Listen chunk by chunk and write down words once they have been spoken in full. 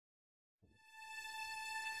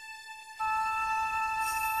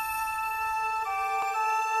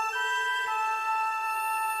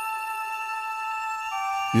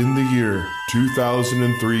In the year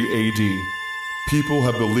 2003 AD, people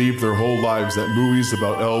have believed their whole lives that movies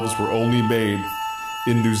about elves were only made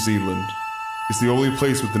in New Zealand. It's the only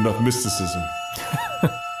place with enough mysticism.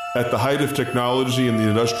 At the height of technology in the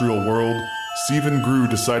industrial world, Stephen Groo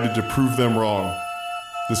decided to prove them wrong.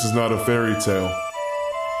 This is not a fairy tale.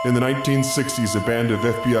 In the 1960s, a band of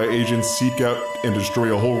FBI agents seek out and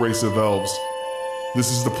destroy a whole race of elves. This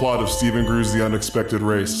is the plot of Stephen Groo's The Unexpected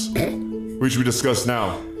Race, which we discuss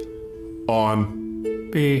now on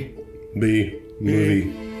B Movie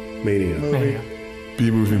Mania. B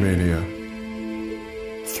Movie Mania.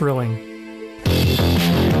 Thrilling.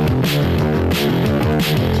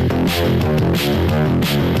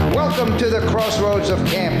 Welcome to the crossroads of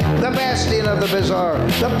camp, the bastion of the bizarre,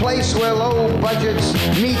 the place where low budgets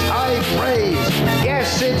meet high praise.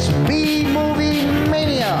 Yes, it's B Movie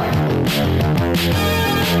Mania.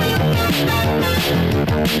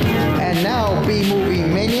 And now, B Movie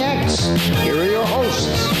Maniacs, here are your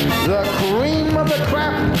hosts, the cream of the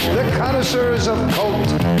crap, the connoisseurs of cult,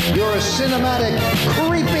 your cinematic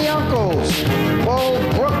creepy uncles, Paul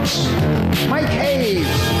Brooks, Mike Hayes,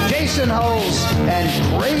 Jason Huls, and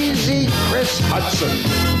crazy Chris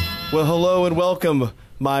Hutson. Well, hello and welcome,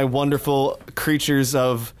 my wonderful creatures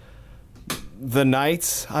of the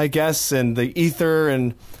night, I guess, and the ether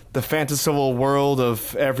and the fantastical world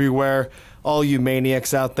of everywhere. All you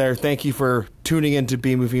maniacs out there, thank you for tuning into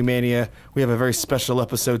B Movie Mania. We have a very special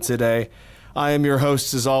episode today. I am your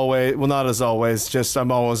host as always. Well, not as always, just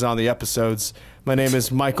I'm always on the episodes. My name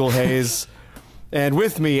is Michael Hayes. And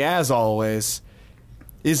with me, as always,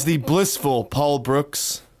 is the blissful Paul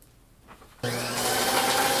Brooks.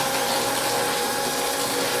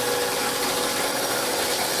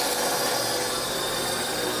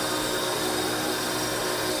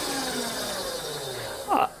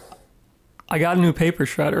 I got a new paper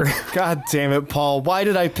shredder. God damn it, Paul. Why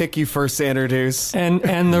did I pick you first to introduce?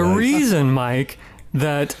 And the reason, Mike,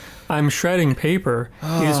 that I'm shredding paper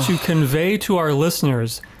is to convey to our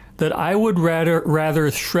listeners that I would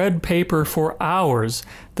rather shred paper for hours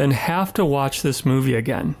than have to watch this movie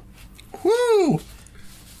again. Woo! Why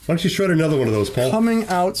don't you shred another one of those, Paul? Coming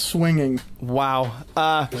out swinging. Wow.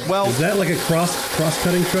 Well, is that like a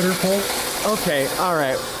cross-cutting shredder, Paul? Okay, all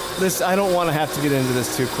right. I don't want to have to get into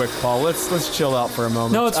this too quick, Paul. Let's chill out for a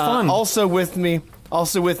moment. No, it's fun. Also with me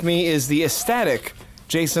is the ecstatic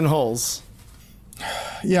Jason Huls.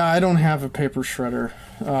 Yeah, I don't have a paper shredder.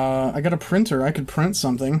 I got a printer. I could print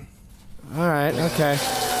something. All right, okay.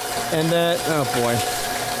 And then, oh boy.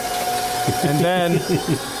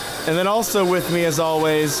 And then also with me, as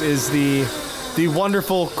always, is the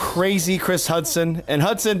wonderful, crazy Chris Hutson. And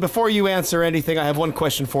Hutson, before you answer anything, I have one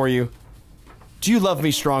question for you. Do you love me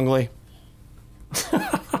strongly?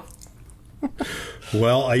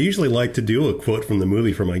 Well, I usually like to do a quote from the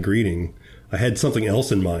movie for my greeting. I had something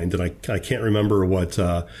else in mind, and I can't remember what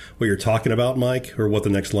you're talking about, Mike, or what the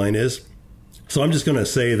next line is. So I'm just going to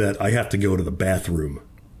say that I have to go to the bathroom.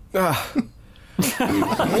 What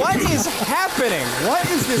is happening? What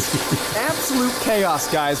is this absolute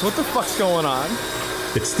chaos, guys? What the fuck's going on?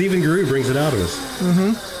 It's Stephen Groo brings it out of us.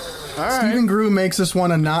 Mm-hmm. All right. Stephen Groo makes us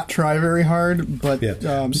want to not try very hard, but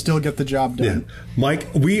still get the job done. Yeah. Mike,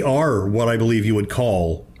 we are what I believe you would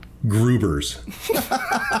call Groobers.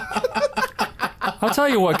 I'll tell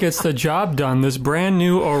you what gets the job done. This brand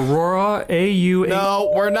new Aurora AU8.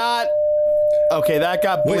 No, we're not. Okay, that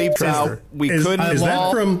got bleeped out. We couldn't. Is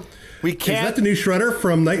that from? We can't. Is that the new shredder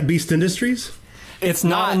from Night Beast Industries? It's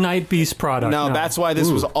not a Night Beast product. No, that's why this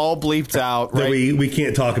was all bleeped out. Right? We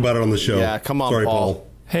can't talk about it on the show. Yeah, come on, Sorry, Paul.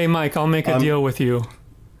 Hey, Mike, I'll make a deal with you.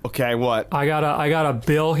 Okay, what? I got a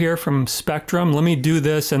bill here from Spectrum. Let me do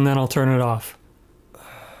this, and then I'll turn it off.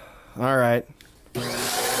 All right.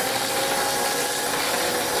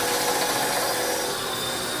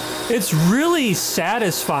 It's really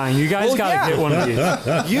satisfying. You guys gotta get one of these.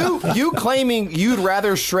 You claiming you'd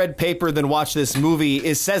rather shred paper than watch this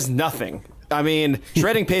movie says nothing. I mean,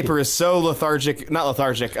 shredding paper is so therapeutic,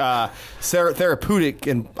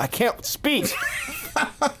 and I can't speak.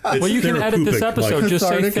 Well, you can edit this episode. Just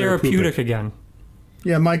say therapeutic again.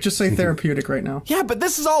 Yeah, Mike, just say therapeutic right now. Yeah, but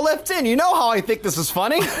this is all left in. You know how I think this is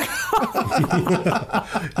funny. I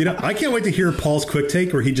can't wait to hear Paul's quick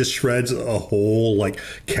take where he just shreds a whole,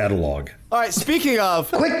 catalog. All right, speaking of...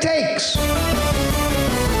 Quick takes!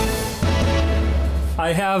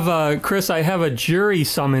 I have, Chris, I have a jury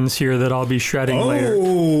summons here that I'll be shredding later.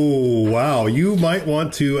 Oh, wow. You might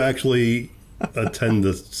want to actually attend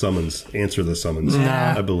the summons, answer the summons.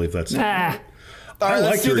 Nah. I believe that's... Nah. All right,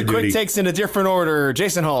 let's do the quick duty. takes in a different order.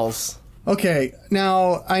 Jason Huls. Okay,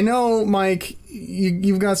 now, I know, Mike,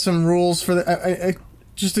 you've got some rules for the...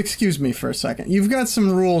 just excuse me for a second. You've got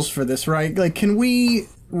some rules for this, right? Like, can we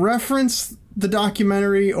reference the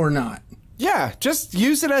documentary or not? Yeah, just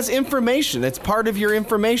use it as information. It's part of your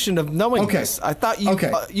information of knowing this. I thought you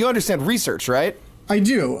you understand research, right? I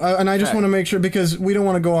do, and I just want to make sure, because we don't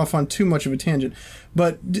want to go off on too much of a tangent.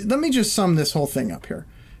 But let me just sum this whole thing up here.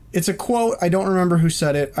 It's a quote. I don't remember who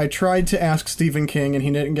said it. I tried to ask Stephen King, and he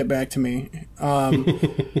didn't get back to me.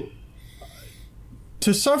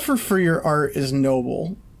 To suffer for your art is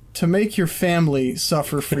noble. To make your family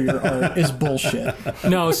suffer for your art is bullshit.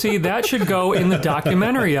 No, see, that should go in the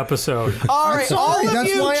documentary episode. All right, sorry, all of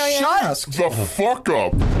that's you, why I shut asked. The fuck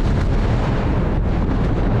up.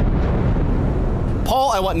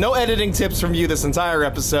 Paul, I want no editing tips from you this entire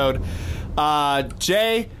episode.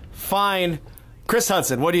 Jay, fine. Chris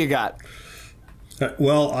Hutson, what do you got?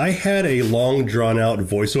 Well, I had a long, drawn-out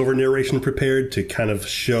voiceover narration prepared to kind of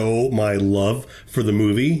show my love for the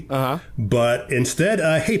movie. But instead,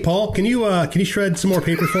 hey, Paul, can you shred some more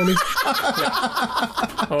paper for me?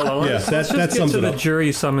 Hold on, Yeah, let's just that get sums to it the up.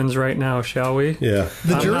 jury summons right now, shall we? Yeah.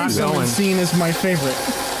 The I'm jury not summons going. scene is my favorite.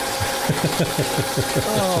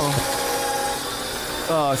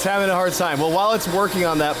 Oh, it's having a hard time. Well, while it's working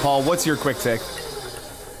on that, Paul, what's your quick take?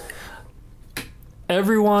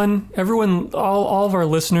 Everyone, all of our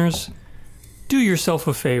listeners, do yourself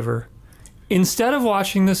a favor. Instead of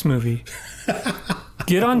watching this movie,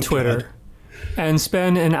 get on Twitter and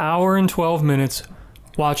spend an hour and 12 minutes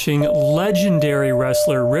watching legendary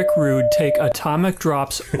wrestler Rick Rude take atomic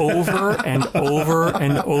drops over and over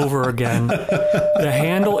and over again. The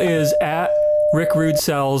handle is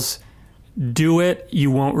 @RickRudeSells. Do it. You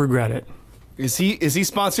won't regret it. Is he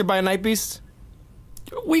sponsored by Night Beast?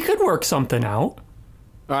 We could work something out.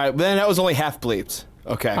 All right, then that was only half bleeped.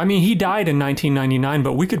 Okay. I mean, he died in 1999,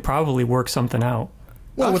 but we could probably work something out.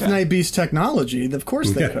 Well, with Night Beast technology, of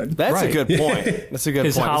course they could. That's a Right. good point. That's a good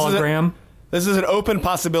His point. hologram. This is an open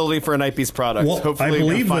possibility for a Night Beast product. Well, Hopefully, I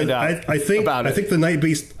believe we'll find that out I think about it. the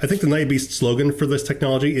Night Beast slogan for this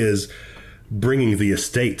technology is bringing the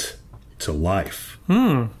estate to life.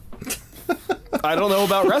 I don't know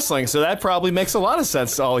about wrestling, so that probably makes a lot of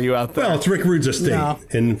sense to all you out there. Well, it's Rick Rude's estate, No.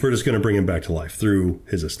 and we're just going to bring him back to life through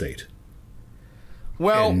his estate.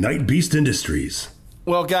 Well, And Night Beast Industries.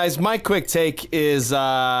 well, guys, my quick take is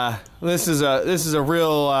this is a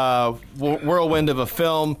real whirlwind of a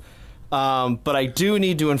film, but I do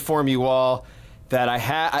need to inform you all that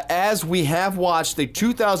as we have watched the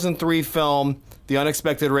 2003 film, The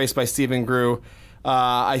Unexpected Race by Stephen Groo.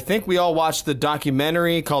 I think we all watched the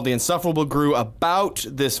documentary called The Insufferable Groo about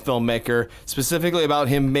this filmmaker, specifically about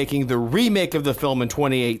him making the remake of the film in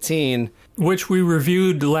 2018. Which we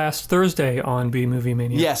reviewed last Thursday on B Movie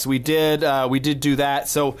Mania. Yes, we did. We did do that.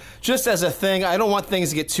 So just as a thing, I don't want things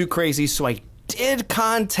to get too crazy, so I did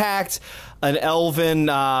contact an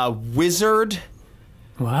elven wizard.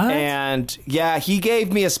 What? And yeah, he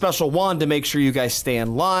gave me a special wand to make sure you guys stay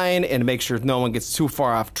in line and to make sure no one gets too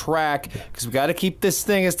far off track, because we got to keep this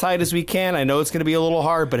thing as tight as we can. I know it's going to be a little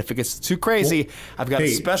hard, but if it gets too crazy, I've got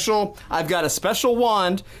a special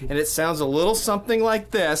wand, and it sounds a little something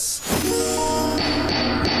like this.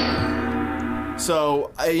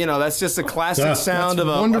 So, that's just a classic sound of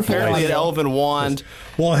apparently an elven wand.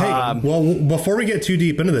 Well, hey, before we get too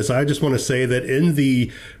deep into this, I just want to say that in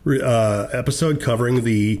the episode covering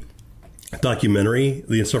the documentary,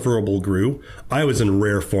 The Insufferable Groo, I was in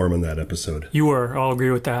rare form in that episode. You were. I'll agree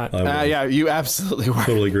with that. Yeah, you absolutely were.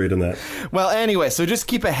 Totally agreed on that. Well, anyway, so just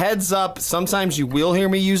keep a heads up. Sometimes you will hear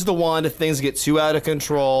me use the wand if things get too out of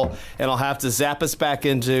control, and I'll have to zap us back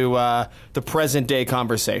into the present day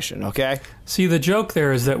conversation, okay? See, the joke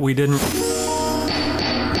there is that we didn't...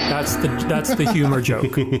 That's the humor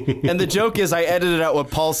joke. And the joke is I edited out what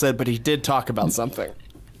Paul said, but he did talk about something.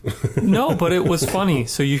 No, but it was funny,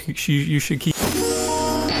 so you should keep...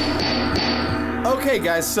 Okay,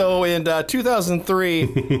 guys, so in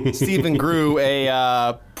 2003, Stephen Groo,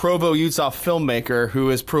 a Provo, Utah filmmaker who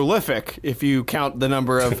is prolific if you count the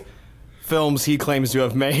number of films he claims to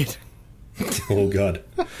have made. Oh, God.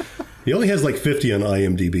 He only has like 50 on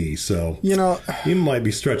IMDb, so he might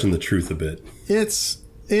be stretching the truth a bit. It's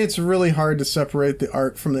really hard to separate the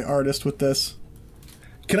art from the artist with this.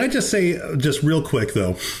 Can I just say, just real quick,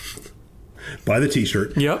 though, buy the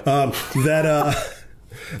T-shirt. Yep. Wait a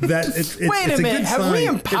minute. Have we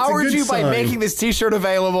empowered you by making this T-shirt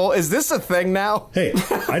available? Is this a thing now? Hey,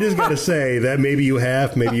 I just got to say that maybe you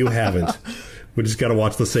have, maybe you haven't. We just got to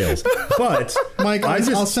watch the sales. But Mike,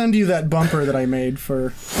 I'll send you that bumper that I made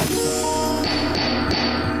for...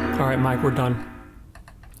 All right, Mike, we're done.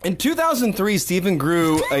 In 2003, Stephen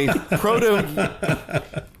Groo,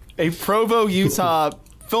 a Provo, Utah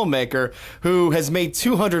filmmaker who has made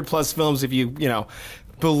 200 plus films, if you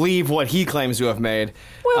believe what he claims to have made.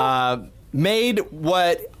 Made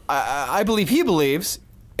what I believe he believes,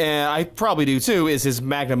 and I probably do too, is his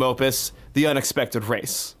magnum opus, The Unexpected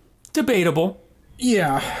Race. Debatable.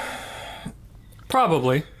 Yeah.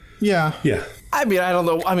 Probably. Yeah. Yeah. I mean, I don't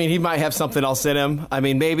know. I mean, he might have something else in him. I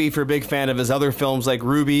mean, maybe if you're a big fan of his other films like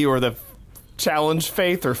Ruby or the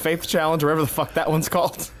Faith Challenge, or whatever the fuck that one's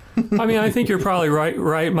called. I mean, I think you're probably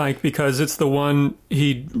right, Mike, because it's the one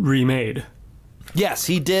he remade. Yes,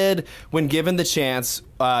 he did, when given the chance,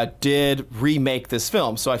 did remake this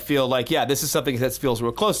film. So I feel like, yeah, this is something that feels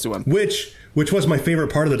real close to him. Which was my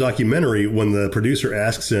favorite part of the documentary, when the producer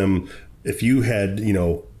asks him, if you had,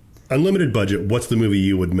 unlimited budget, what's the movie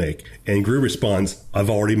you would make? And Groo responds, I've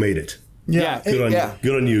already made it. Yeah.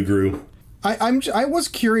 Good on you, Groo. I was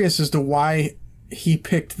curious as to why he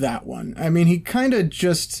picked that one. I mean, he kind of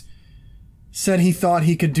just said he thought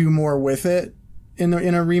he could do more with it in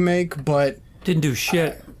a remake, but didn't do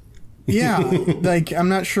shit. Yeah, like I'm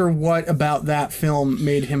not sure what about that film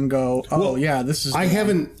made him go, "Oh, well, yeah, this is." I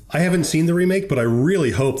haven't seen the remake, but I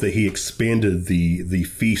really hope that he expanded the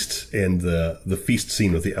feast and the feast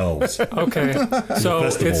scene with the elves. Okay, so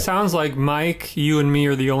it sounds like Mike, you and me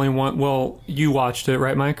are the only one. Well, you watched it,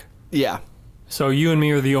 right, Mike? Yeah. So you and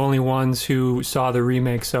me are the only ones who saw the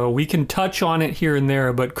remake. So we can touch on it here and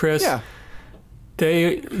there, but Chris. Yeah.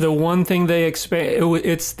 The one thing they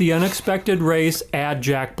it's The Unexpected Race, add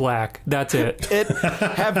Jack Black. That's it. It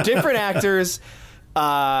have different actors,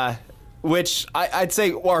 which I'd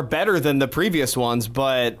say are better than the previous ones,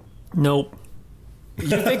 but nope.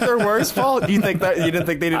 You think they're worse, Paul? You didn't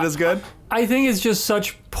think they did as good? I think it's just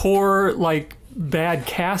such poor, bad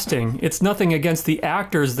casting. It's nothing against the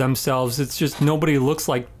actors themselves. It's just nobody looks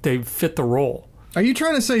like they fit the role. Are you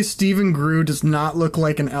trying to say Stephen Groo does not look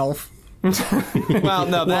like an elf? Well,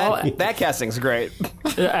 no, that casting's great.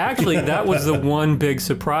 Actually, that was the one big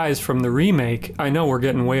surprise from the remake. I know we're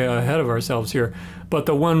getting way ahead of ourselves here, but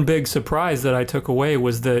the one big surprise that I took away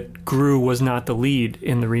was that Groo was not the lead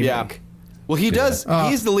in the remake. Yeah. Well, he does.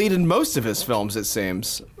 He's the lead in most of his films, it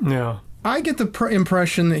seems. Yeah. I get the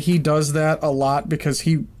impression that he does that a lot because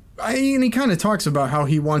he kind of talks about how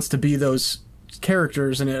he wants to be those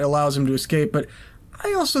characters and it allows him to escape, but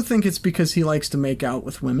I also think it's because he likes to make out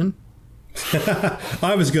with women.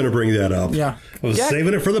 I was going to bring that up. Yeah. I was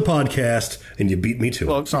saving it for the podcast, and you beat me to it.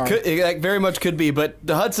 Well, sorry. It very much could be, but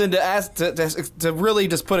Hudson, to really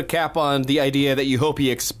just put a cap on the idea that you hope he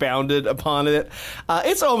expounded upon it,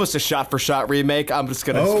 it's almost a shot-for-shot remake. I'm just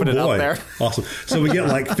going to put it out there. Awesome. So we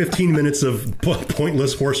get 15 minutes of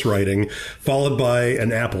pointless horse riding, followed by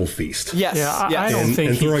an apple feast. Yes. Yeah, yes. I don't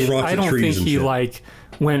think throwing rocks at trees and shit.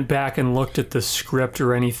 Went back and looked at the script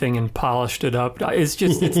or anything and polished it up. It's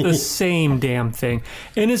the same damn thing.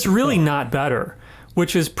 And it's really not better,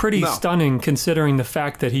 which is pretty stunning considering the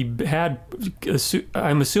fact that he had,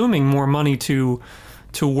 I'm assuming, more money to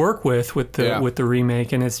work with the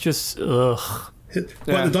remake, and it's just, ugh.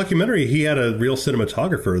 Well, the documentary, he had a real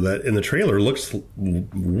cinematographer that in the trailer looks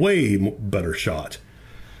way better shot.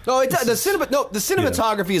 No, the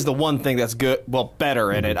cinematography is the one thing that's good,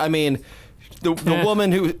 better in it. I mean, the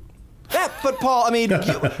woman who... but Paul, I mean,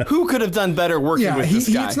 who could have done better working with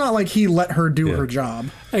this guy? It's not like he let her do her job.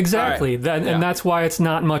 Exactly. Right. And that's why it's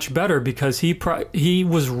not much better, because he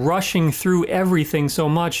was rushing through everything so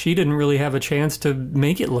much, he didn't really have a chance to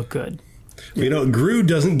make it look good. Groo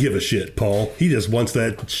doesn't give a shit, Paul. He just wants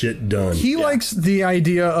that shit done. He likes the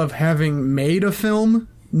idea of having made a film,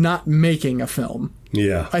 not making a film.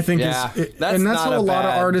 Yeah. I think and that's how a lot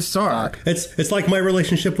of artists are. It's like my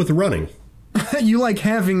relationship with running. You like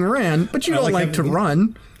having ran, but you don't like to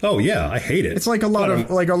run. Oh yeah, I hate it. It's like a lot of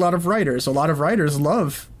writers. A lot of writers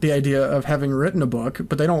love the idea of having written a book,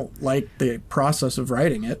 but they don't like the process of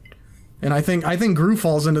writing it. And I think Groo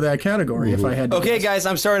falls into that category. If I had to guess. Guys,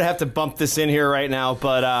 I'm sorry to have to bump this in here right now,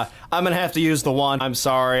 but I'm gonna have to use the wand. I'm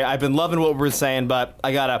sorry. I've been loving what we're saying, but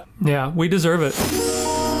I gotta. Yeah, we deserve it.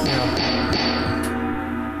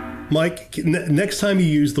 Mike, next time you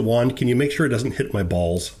use the wand, can you make sure it doesn't hit my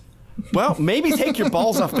balls? Well, maybe take your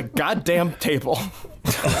balls off the goddamn table.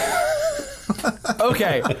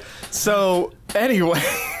 Okay, so anyway.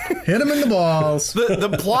 Hit him in the balls.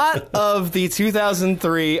 The plot of the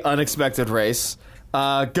 2003 Unexpected Race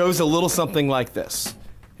goes a little something like this.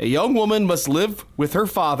 A young woman must live with her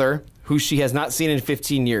father, who she has not seen in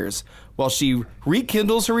 15 years. While she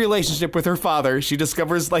rekindles her relationship with her father, she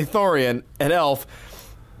discovers Lythorian, an elf,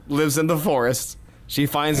 lives in the forest. She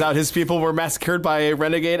finds out his people were massacred by a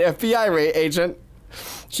renegade FBI agent.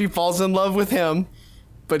 She falls in love with him,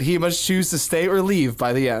 but he must choose to stay or leave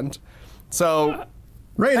by the end. So,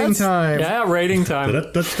 Rating time. Yeah, rating time.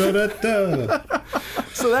 Da-da-da-da-da.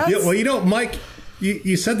 So that's... Yeah, well, you know, Mike,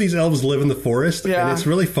 you said these elves live in the forest, Yeah. and it's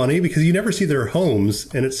really funny because you never see their homes,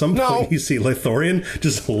 and at some No. point you see Lithorian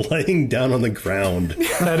just laying down on the ground.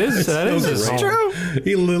 That is his home. true.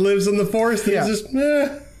 He lives in the forest, and Yeah. he's just,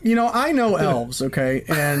 You know, I know elves, okay,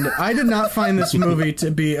 and I did not find this movie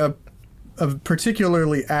to be a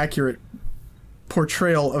particularly accurate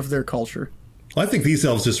portrayal of their culture. I think these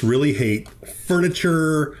elves just really hate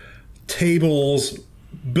furniture, tables,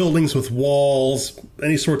 buildings with walls,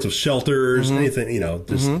 any sorts of shelters, anything, you know,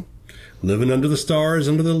 just living under the stars,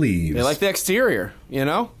 under the leaves. They like the exterior, you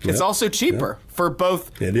know? It's Yep. also cheaper for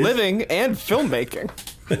both It is. living and filmmaking.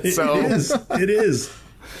 So, It is. It is.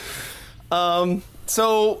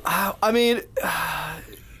 so I mean,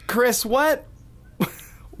 Chris, what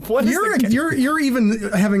is You're even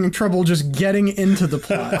having trouble just getting into the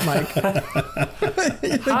plot, Mike.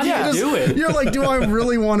 How do you do it? You're like, do I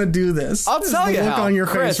really want to do this? I'll Is tell the you look how. on your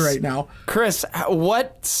Chris, face right now. Chris,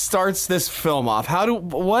 what starts this film off?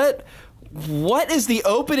 What is the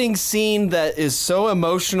opening scene that is so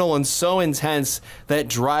emotional and so intense that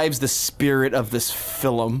drives the spirit of this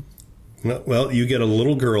film? Well, you get a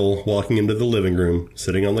little girl walking into the living room,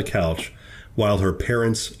 sitting on the couch, while her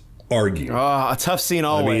parents argue. Oh, a tough scene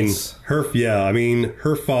always. Her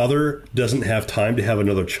father doesn't have time to have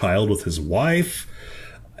another child with his wife.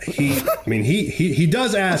 He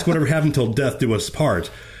does ask whatever happened till death do us part,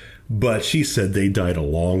 but she said they died a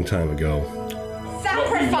long time ago.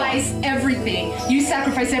 Sacrifice everything. You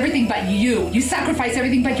sacrifice everything but you. You sacrifice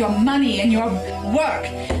everything but your money and your work.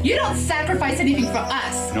 You don't sacrifice anything for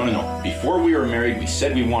us. No. Before we were married, we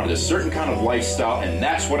said we wanted a certain kind of lifestyle, and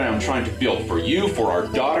that's what I'm trying to build for you, for our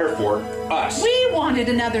daughter, for us. We wanted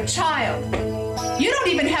another child. You don't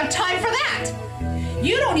even have time for that.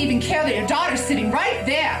 You don't even care that your daughter's sitting right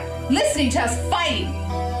there, listening to us fighting.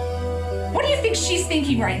 What do you think she's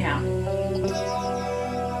thinking right now?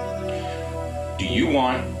 Do you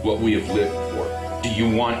want what we have lived for? Do you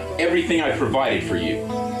want everything I provided for you?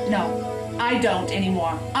 No, I don't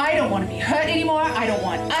anymore. I don't want to be hurt anymore. I don't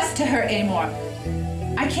want us to hurt anymore.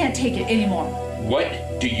 I can't take it anymore.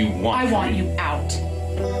 What do you want? I from want me? you out.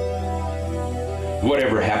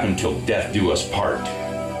 Whatever happened till death do us part?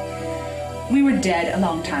 We were dead a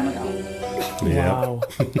long time ago. Wow.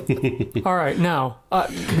 All right, now.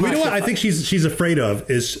 You know what I think she's afraid of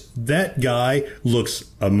is that guy looks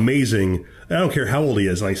amazing. I don't care how old he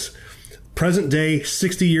is. Present day,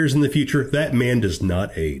 60 years in the future, that man does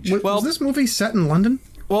not age. Was this movie set in London?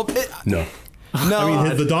 Well, No. no. I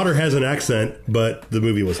mean, the daughter has an accent, but the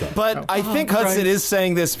movie was not. But I think Hutson is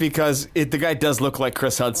saying this because the guy does look like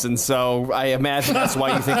Chris Hutson, so I imagine that's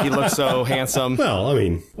why you think he looks so handsome. Well, I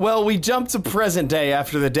mean... Well, we jump to present day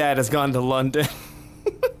after the dad has gone to London.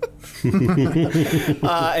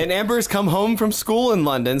 And Amber's come home from school in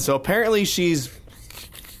London, so apparently she's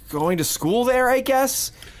going to school there, I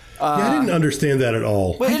guess. I didn't understand that at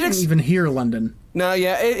all. Well, I didn't even hear London. No,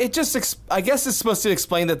 yeah, it just, I guess it's supposed to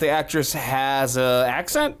explain that the actress has an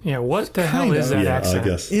accent. Yeah, what the hell Kind is of. that Yeah, accent? I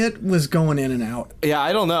guess. It was going in and out. Yeah,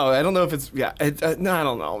 I don't know. I don't know if it's, no, I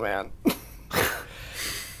don't know, man.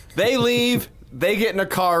 They leave, they get in a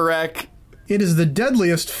car wreck. It is the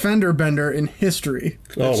deadliest fender bender in history.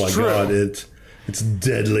 Oh my true. God, it's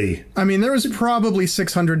deadly. I mean, there was probably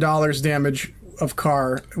 $600 damage of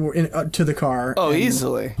car to the car. Oh, and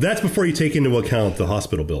easily. That's before you take into account the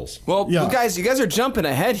hospital bills. Well, Yeah. you guys are jumping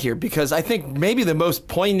ahead here because I think maybe the most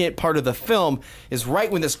poignant part of the film is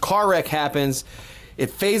right when this car wreck happens. It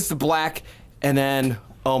fades to black, and then,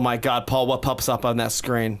 oh my God, Paul, what pops up on that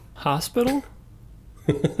screen? Hospital?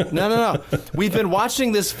 No. We've been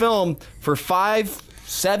watching this film for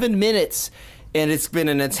 5-7 minutes, and it's been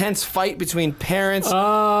an intense fight between parents. A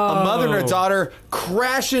mother and her daughter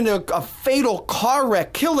crash into a fatal car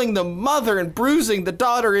wreck, killing the mother and bruising the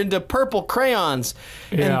daughter into purple crayons.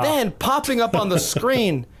 Yeah. And then popping up on the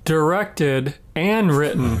screen. Directed and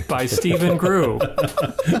written by Stephen Groo.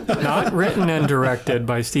 Not written and directed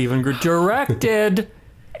by Stephen Groo. Directed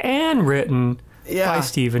and written by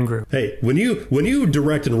Stephen Groo. Hey, when you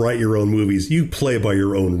direct and write your own movies, you play by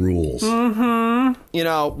your own rules. You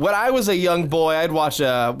know, when I was a young boy, I'd watch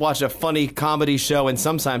a funny comedy show, and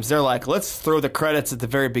sometimes they're like, let's throw the credits at the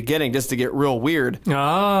very beginning just to get real weird.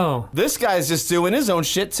 Oh. This guy's just doing his own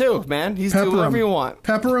shit too, man. He's doing whatever you want.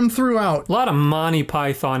 Pepper him throughout. A lot of Monty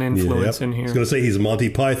Python influence Yep. in I here. was going to say he's Monty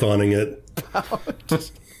Pythoning it.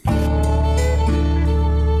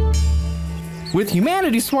 With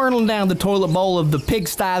humanity swirling down the toilet bowl of the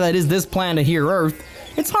pigsty that is this planet here, Earth,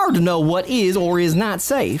 it's hard to know what is or is not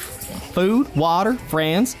safe. Food, water,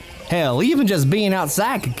 friends, hell, even just being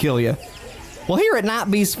outside could kill you. Well, here at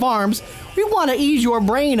Night Beast Farms, we want to ease your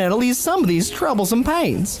brain and alleviate some of these troublesome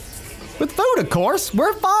pains. With food, of course,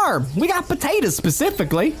 we're a farm. We got potatoes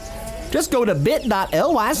specifically. Just go to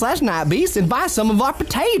bit.ly/nightbeast and buy some of our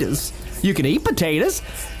potatoes. You can eat potatoes,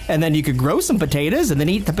 and then you could grow some potatoes, and then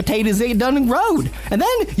eat the potatoes that you done and growed. And then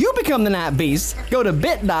you become the Night Beast. Go to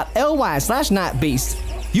bit.ly/nightbeast.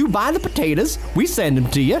 You buy the potatoes, we send them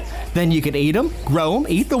to you, then you can eat them, grow them,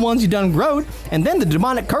 eat the ones you done growed, and then the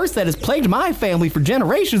demonic curse that has plagued my family for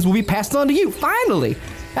generations will be passed on to you, finally.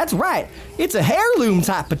 That's right, it's a heirloom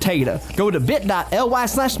type potato. Go to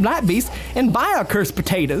bit.ly/nightbeast and buy our cursed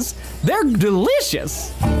potatoes. They're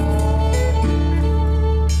delicious.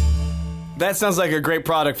 That sounds like a great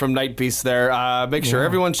product from Night Beast there. Make sure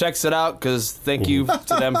everyone checks it out, because thank you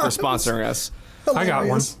to them for sponsoring us. I got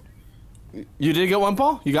one. You did get one,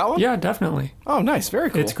 Paul? You got one? Yeah, definitely. Oh, nice. Very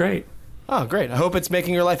cool. It's great. Oh, great. I hope it's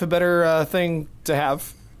making your life a better thing to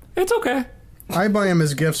have. It's okay. I buy them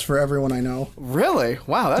as gifts for everyone I know. Really?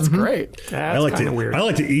 Wow, that's great. That's kind of weird. I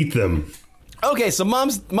like to eat them. Okay, so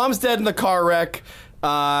mom's dead in the car wreck.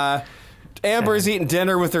 Amber's eating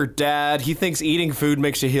dinner with her dad. He thinks eating food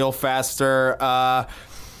makes you heal faster.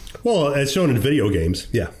 Well, it's shown in video games.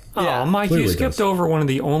 Yeah. Oh, Mike, you skipped over one of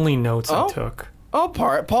the only notes I took. Oh,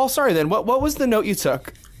 Paul, sorry then. What was the note you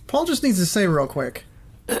took? Paul just needs to say real quick.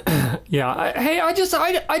 Yeah. I just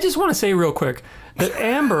want to say real quick that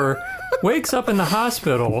Amber wakes up in the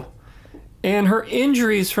hospital, and her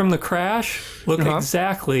injuries from the crash look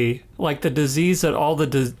exactly like the disease that all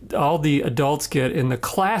the adults get in the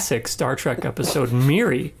classic Star Trek episode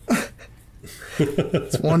Miri.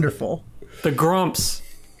 It's wonderful. The grumps.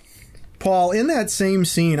 Paul, in that same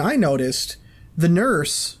scene, I noticed the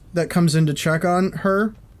nurse that comes in to check on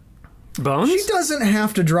her. Bones? She doesn't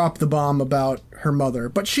have to drop the bomb about her mother,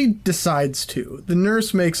 but she decides to. The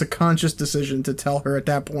nurse makes a conscious decision to tell her at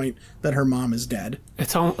that point that her mom is dead.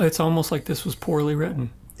 It's almost like this was poorly written.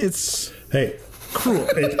 It's cruel.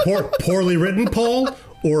 It's poorly written, Paul,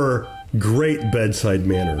 or great bedside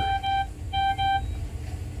manner?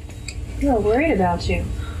 We're worried about you.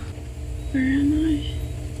 Where am I?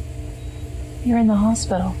 You're in the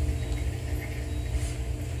hospital.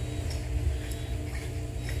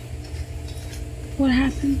 What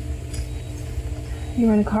happened? You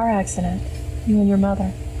were in a car accident. You and your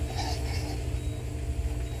mother.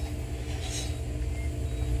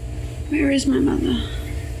 Where is my mother?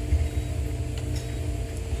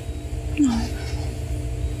 No.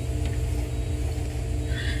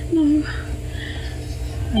 No.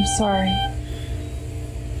 I'm sorry.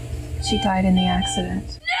 She died in the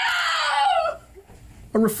accident.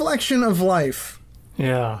 a reflection of life.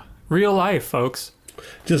 Yeah. Real life, folks.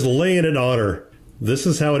 Just laying it on her. This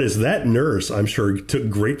is how it is. That nurse, I'm sure, took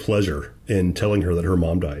great pleasure in telling her that her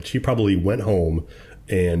mom died. She probably went home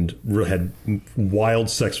and had wild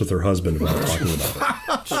sex with her husband while talking about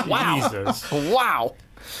it. Jesus. Wow.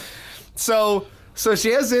 So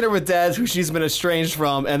she has dinner with Dad, who she's been estranged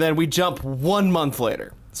from, and then we jump 1 month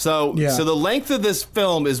later. So the length of this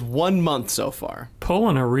film is 1 month so far.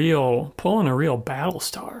 Pulling a real battle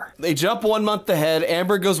star. They jump 1 month ahead.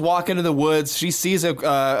 Amber goes walking in the woods. She sees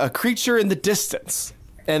a creature in the distance,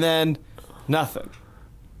 and then nothing.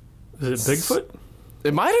 Is it Bigfoot?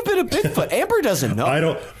 It might have been a Bigfoot. Amber doesn't know. I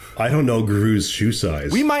don't know Groo's shoe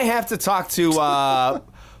size. We might have to talk to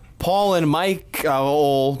Paul and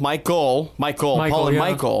Michael, Paul and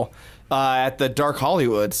Michael. At the Dark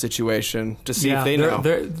Hollywood situation to see if they know.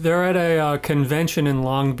 They're at a convention in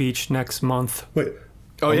Long Beach next month. Wait,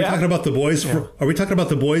 are we talking about the boys? Are we talking about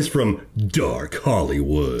the boys from Dark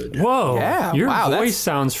Hollywood? Whoa! Yeah, your voice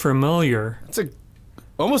sounds familiar. It's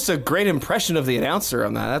almost a great impression of the announcer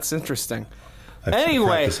on that. That's interesting.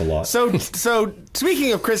 Anyway, a lot. so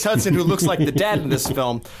speaking of Chris Hutson, who looks like the dad in this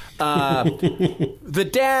film, the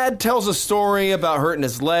dad tells a story about hurting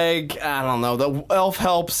his leg. I don't know. The elf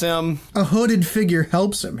helps him. A hooded figure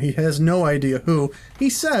helps him. He has no idea who. He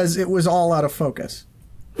says it was all out of focus.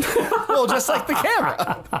 Well, just like the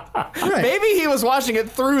camera. Right. Maybe he was watching it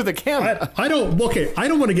through the camera. I don't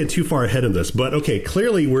want to get too far ahead of this, but okay,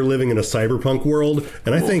 clearly we're living in a cyberpunk world,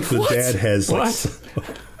 and I think the dad has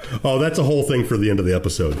oh, that's a whole thing for the end of the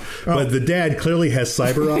episode. Oh. But the dad clearly has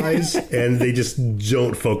cyber eyes, and they just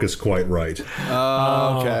don't focus quite right.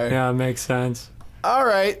 Okay. Yeah, it makes sense. All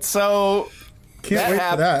right, so Can't wait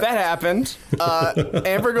for that. That happened.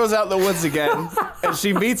 Amber goes out in the woods again, and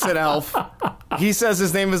she meets an elf. He says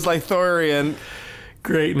his name is Lythorian.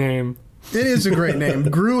 Great name. It is a great name.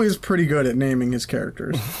 Groo is pretty good at naming his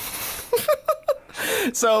characters.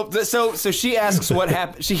 So she asks what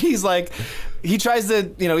happened. He's like, he tries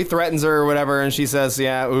to, he threatens her or whatever, and she says,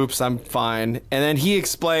 yeah, oops, I'm fine. And then he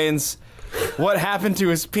explains what happened to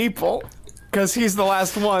his people? Because he's the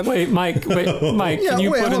last one. Wait, Mike. Can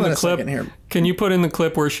you put in the clip? Can you put in the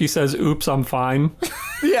clip where she says, "Oops, I'm fine"?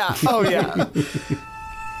 Yeah. Oh yeah.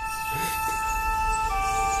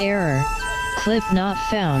 Error. Clip not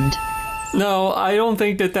found. No, I don't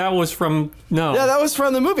think that was from. No. Yeah, that was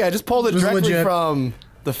from the movie. I just pulled it directly legit. from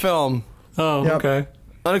the film. Oh, Yep. okay.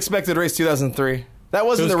 Unexpected Race 2003. That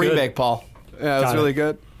wasn't It was the good. remake, Paul. Yeah, it was really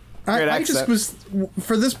good. Great I just was,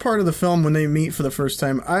 for this part of the film when they meet for the first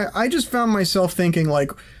time, I just found myself thinking,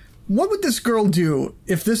 like, what would this girl do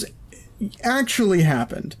if this actually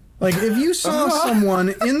happened? Like, if you saw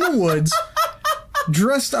someone in the woods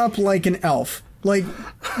dressed up like an elf, like,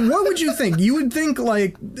 what would you think? You would think,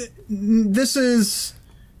 like, this is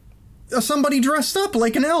somebody dressed up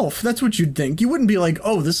like an elf. That's what you'd think. You wouldn't be like,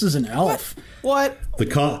 oh, this is an elf. What? The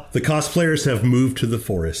cosplayers have moved to the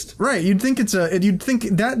forest. Right, you'd think you'd think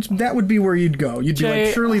that would be where you'd go. You'd be Jay,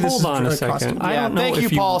 like, surely this is hold on a a second. costume. I don't know Thank you,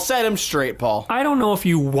 if Paul. Set him straight, Paul. I don't know if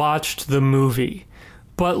you watched the movie,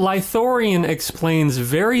 but Lythorian explains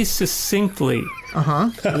very succinctly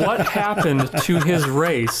what happened to his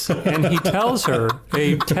race, and he tells her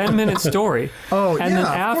a 10-minute story. Oh, and then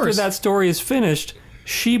after that story is finished,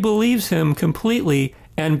 she believes him completely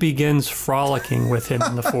and begins frolicking with him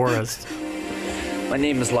in the forest. My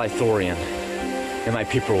name is Lythorian, and my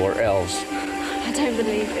people were elves. I don't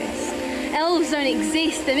believe this. Elves don't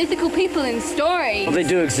exist. They're mythical people in stories. Well, they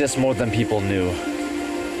do exist more than people knew.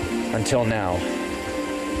 Until now,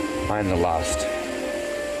 I'm the last.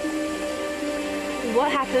 What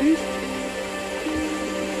happened?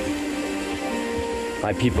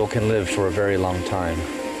 My people can live for a very long time.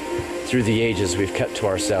 Through the ages, we've kept to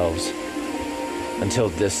ourselves. Until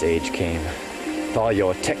this age came. With all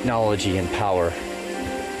your technology and power,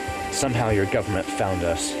 somehow your government found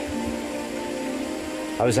us.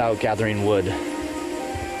 I was out gathering wood,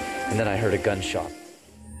 and then I heard a gunshot.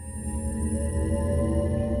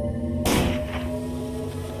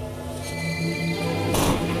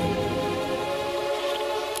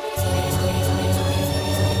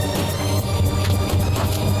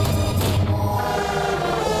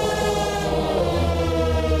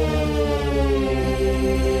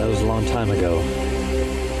 That was a long time ago.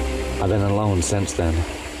 I've been alone since then.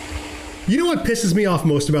 You know what pisses me off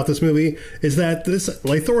most about this movie is that this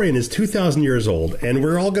Lythorian is 2,000 years old, and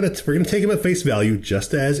we're gonna take him at face value,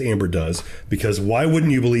 just as Amber does, because why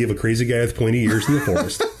wouldn't you believe a crazy guy with pointy ears in the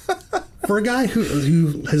forest? For a guy who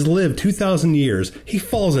has lived 2,000 years, he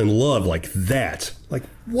falls in love like that. Like,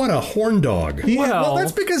 what a horn dog. Well,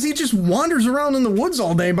 that's because he just wanders around in the woods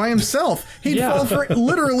all day by himself. He'd fall for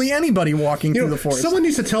literally anybody walking through the forest. Someone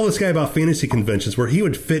needs to tell this guy about fantasy conventions where he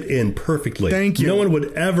would fit in perfectly. Thank you. No one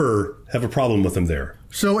would ever have a problem with him there.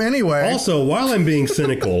 So anyway... Also, while I'm being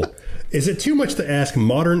cynical... Is it too much to ask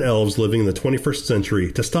modern elves living in the 21st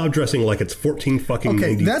century to stop dressing like it's 14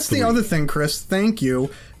 Okay, that's the other thing, Chris. Thank you.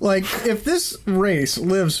 Like, if this race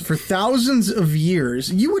lives for thousands of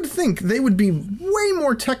years, you would think they would be way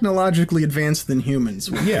more technologically advanced than humans.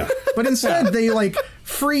 Yeah. But instead, they, like,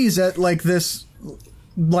 freeze at, like, this,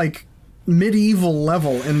 like, medieval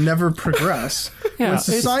level and never progress. When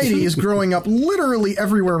society is growing up literally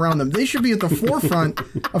everywhere around them. They should be at the forefront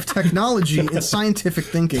of technology and scientific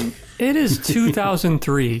thinking. It is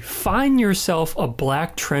 2003. Find yourself a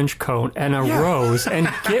black trench coat and a rose and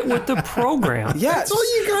get with the program. Yes. That's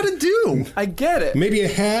all you gotta do. I get it. Maybe a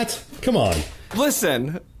hat? Come on.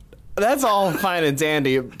 Listen, that's all fine and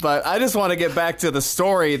dandy, but I just want to get back to the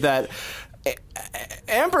story that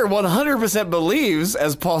Amber 100% believes,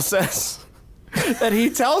 as Paul says, that he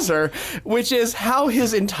tells her, which is how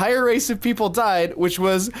his entire race of people died, which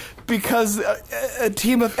was because a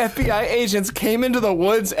team of FBI agents came into the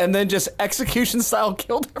woods and then just execution style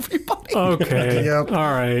killed everybody. Okay. Yep.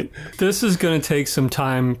 All right. This is going to take some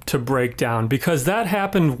time to break down because that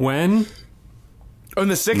happened when? In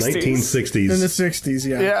the 60s. 1960s. In the 60s,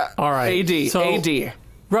 yeah. Yeah. All right. AD.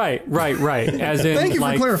 Right. As in, Thank you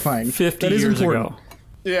like, for clarifying. 50 That is years important. ago.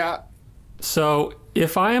 Yeah. So,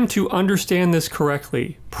 if I am to understand this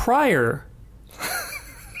correctly, prior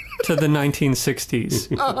to the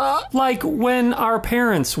 1960s, like when our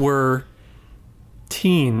parents were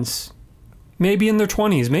teens, maybe in their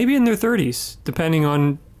 20s, maybe in their 30s, depending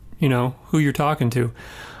on, who you're talking to,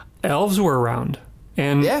 elves were around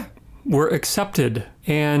and were accepted,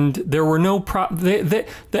 and there were no the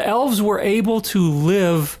elves were able to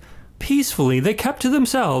live peacefully. They kept to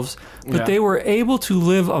themselves, but they were able to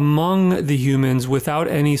live among the humans without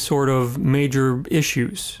any sort of major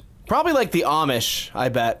issues. Probably like the Amish, I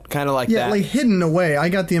bet. Kind of like that. Yeah, like hidden away. I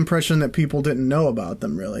got the impression that people didn't know about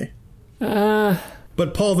them, really. But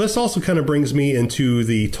But Paul, this also kind of brings me into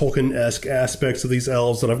the Tolkien-esque aspects of these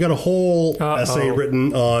elves, and I've got a whole essay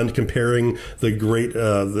written on comparing the great,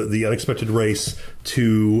 the unexpected race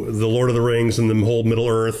to the Lord of the Rings and the whole Middle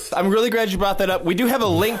Earth. I'm really glad you brought that up. We do have a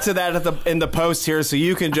link to that in the post here, so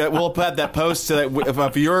you can we'll add that post to that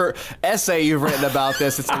of your essay you've written about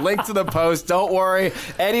this. It's a link to the post. Don't worry,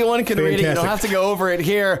 anyone can read it. You don't have to go over it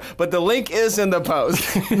here, but the link is in the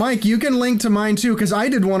post. Mike, you can link to mine too, because I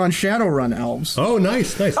did one on Shadowrun elves. Oh, nice.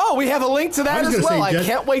 Oh, we have a link to that as well. I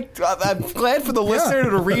can't wait. I'm glad for the listener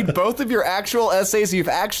to read both of your actual essays you've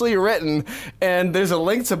actually written, and there's a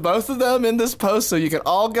link to both of them in this post, so you can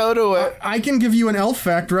all go to it. I can give you an elf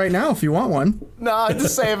fact right now if you want one. No,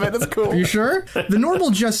 just save it. It's cool. Are you sure? The normal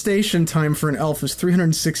gestation time for an elf is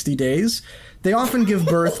 360 days. They often give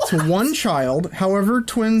birth to one child. However,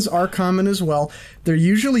 twins are common as well. They're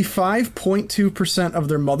usually 5.2% of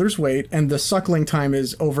their mother's weight, and the suckling time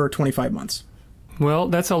is over 25 months. Well,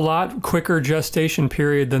 that's a lot quicker gestation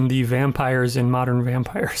period than the vampires in Modern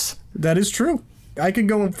Vampires. That is true. I could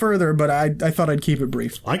go further, but I thought I'd keep it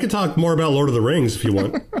brief. I could talk more about Lord of the Rings if you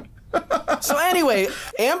want. So anyway,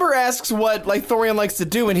 Amber asks what Thorian likes to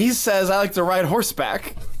do, and he says, I like to ride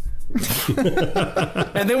horseback.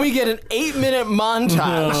 And then we get an 8-minute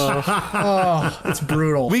montage. Oh, it's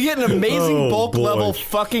brutal. We get an amazing bulk level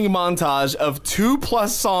fucking montage of 2+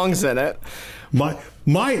 songs in it.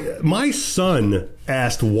 My son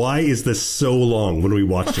asked, why is this so long, when we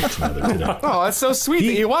watched it together today. Oh, that's so sweet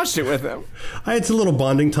that you watched it with him. It's a little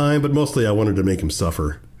bonding time, but mostly I wanted to make him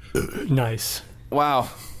suffer. Nice. Wow.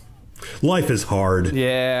 Life is hard.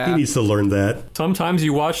 Yeah. He needs to learn that. Sometimes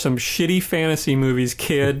you watch some shitty fantasy movies,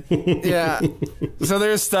 kid. Yeah. So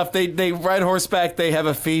there's stuff. They ride horseback. They have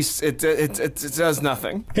a feast. It does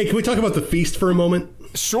nothing. Hey, can we talk about the feast for a moment?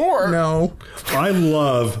 Sure. No. I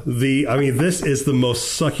love this is the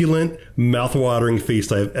most succulent, mouth-watering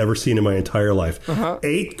feast I have ever seen in my entire life.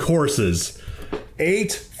 8 courses.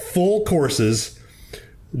 8 full courses.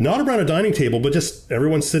 Not around a dining table, but just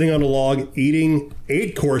everyone sitting on a log eating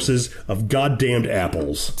 8 courses of goddamned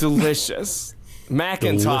apples. Delicious.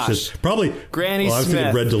 Macintosh. Delicious. Probably Granny I was Smith.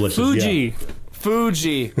 thinking Red Delicious. Fuji. Yeah.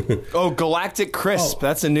 Fuji. Oh, Galactic Crisp.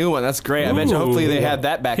 That's a new one. That's great. I bet you hopefully they had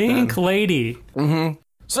that back then. Pink Lady. Mm-hmm.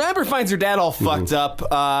 So Amber finds her dad all fucked up,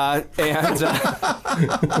 and...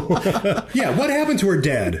 Yeah, what happened to her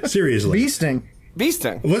dad? Seriously. Bee sting.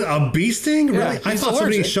 What, a bee sting? Really? Yeah, I thought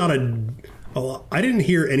somebody shot a... Oh, I didn't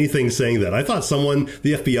hear anything saying that. I thought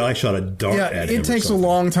the FBI shot a dart at him. It takes a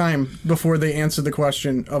long time before they answer the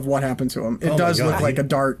question of what happened to him. It does look like a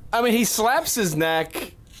dart. I mean, he slaps his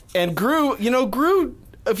neck, and Groo, Groo,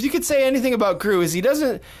 if you could say anything about Groo, is he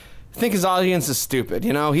doesn't think his audience is stupid.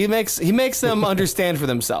 He makes them understand for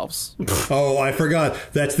themselves. Oh, I forgot.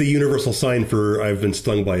 That's the universal sign for I've been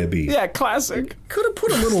stung by a bee. Yeah, classic. Could have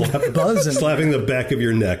put a little buzz in slapping the back of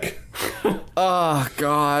your neck. Oh,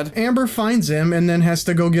 God. Amber finds him and then has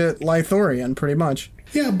to go get Lithorian, pretty much.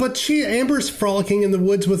 Yeah, but Amber's frolicking in the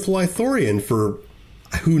woods with Lithorian for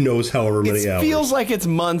who knows however many hours. It feels like it's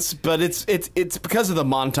months, but it's because of the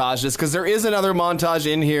montages, because there is another montage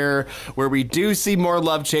in here where we do see more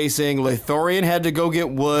love chasing. Lithorian had to go get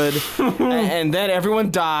wood, and then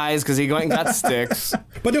everyone dies because he went and got sticks.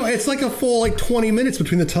 But no, it's like a full 20 minutes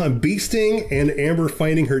between the time bee sting and Amber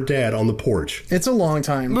finding her dad on the porch. It's a long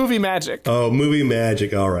time. Movie magic. Oh, movie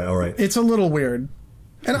magic. All right. It's a little weird.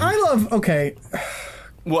 And I love,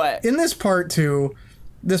 what? In this part too,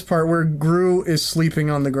 this part where Groo is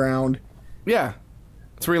sleeping on the ground. Yeah.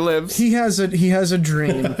 That's where he lives. He has a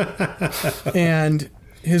dream. And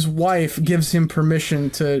his wife gives him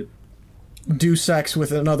permission to do sex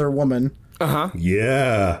with another woman. Uh-huh.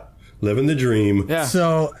 Yeah. Living the dream. Yeah.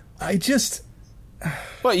 So I just...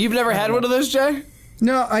 What, you've never had one of those, Jay?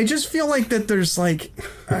 No, I just feel like that there's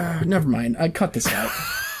never mind. I cut this out.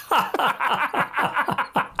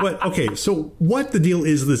 But, okay, so what the deal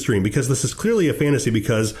is this dream? Because this is clearly a fantasy,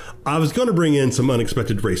 because I was going to bring in some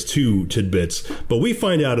Unexpected Race 2 tidbits, but we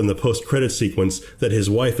find out in the post-credit sequence that his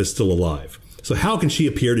wife is still alive. So how can she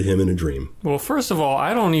appear to him in a dream? Well, first of all,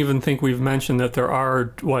 I don't even think we've mentioned that there are,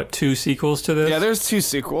 2 sequels to this? Yeah, there's 2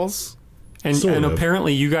 sequels. And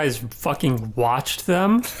apparently you guys fucking watched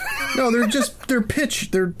them? No, they're pitch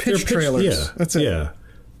trailers. Yeah. That's it. Yeah.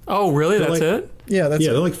 Oh, really? That's it? Yeah, that's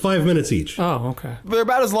they're like 5 minutes each. Oh, okay. They're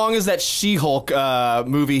about as long as that She-Hulk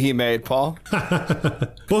movie he made, Paul.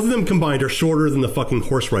 Both of them combined are shorter than the fucking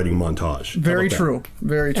horse riding montage. Very true.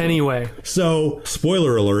 Very true. Anyway. So,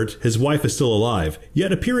 spoiler alert, his wife is still alive,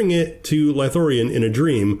 yet appearing it to Lithorian in a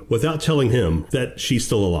dream without telling him that she's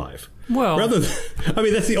still alive. Well,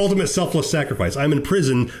 that's the ultimate selfless sacrifice. I'm in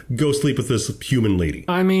prison. Go sleep with this human lady.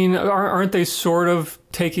 I mean, aren't they sort of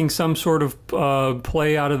taking some sort of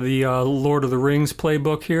play out of the Lord of the Rings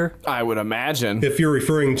playbook here? I would imagine. If you're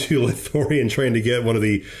referring to Lithorian trying to get one of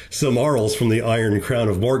the Silmarils from the Iron Crown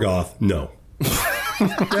of Morgoth, no.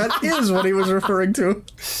 That is what he was referring to.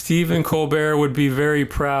 Stephen Colbert would be very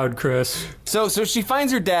proud, Chris. So she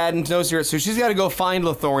finds her dad and knows her, so she's got to go find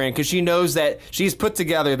Lithorian because she knows that she's put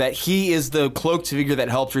together that he is the cloaked figure that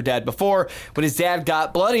helped her dad before, but his dad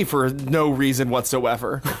got bloody for no reason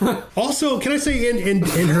whatsoever. Also, can I say in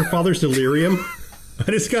her father's delirium, I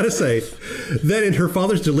just got to say that in her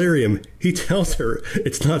father's delirium, he tells her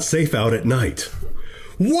it's not safe out at night.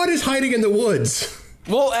 What is hiding in the woods?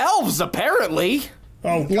 Well, elves, apparently.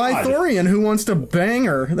 Oh, God. Lythorian who wants to bang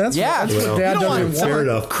her. That's what Dad doesn't want. Fair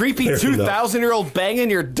enough. Creepy 2,000-year-old banging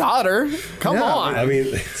your daughter. Come on. I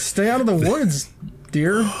mean, stay out of the woods,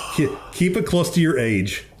 dear. Keep it close to your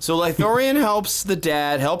age. So Lythorian helps the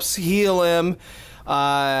dad, helps heal him,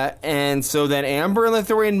 and so then Amber and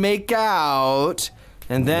Lythorian make out,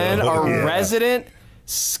 and then our resident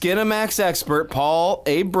Skinamax expert, Paul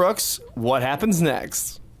A. Brooks, what happens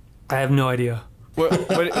next? I have no idea. What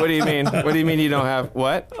do you mean? What do you mean you don't have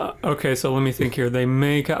what? Okay, so let me think here. They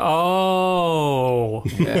make oh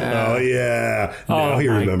yeah. Now he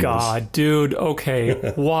remembers. My God, dude.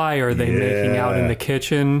 Okay, why are they making out in the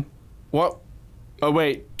kitchen? What? Oh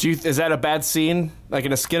wait, is that a bad scene? Like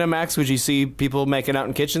in a Skinamax, would you see people making out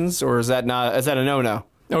in kitchens, or is that not? Is that a no-no?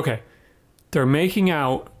 Okay, they're making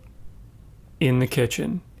out in the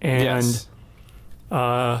kitchen, and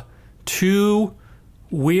two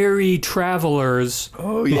weary travelers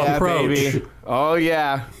approach. Baby. Oh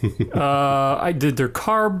yeah. I did their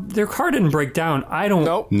car didn't break down. I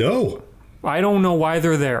don't No. I don't know why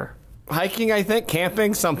they're there. Hiking, I think,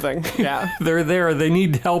 camping, something. Yeah. They're there. They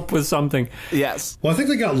need help with something. Yes. Well, I think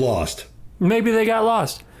they got lost. Maybe they got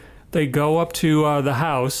lost. They go up to the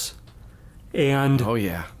house and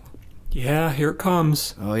yeah, here it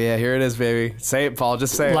comes. Oh yeah, here it is, baby. Say it, Paul,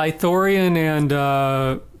 just say it. Lythorian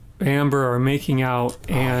and Amber are making out,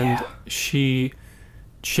 and she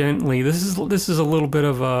gently. This is a little bit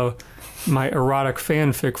of my erotic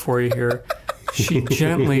fanfic for you here. She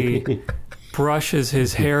gently brushes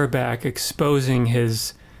his hair back, exposing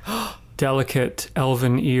his delicate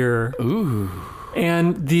elven ear. Ooh!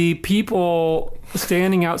 And the people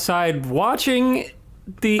standing outside watching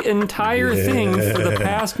the entire thing for the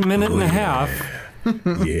past minute and a half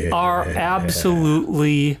are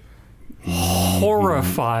absolutely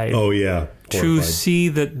horrified. Oh yeah, to see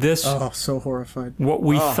that this so horrified. What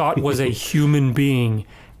we thought was a human being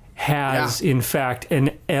has in fact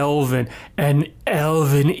an elven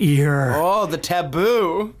ear. Oh, the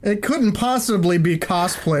taboo. It couldn't possibly be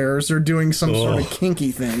cosplayers or doing some sort of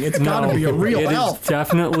kinky thing. It's got to be a real elf. It is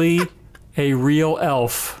definitely a real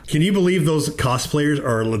elf. Can you believe those cosplayers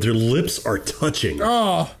their lips are touching?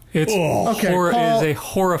 Oh. It's okay. It is a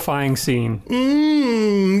horrifying scene.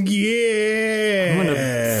 Yeah. I'm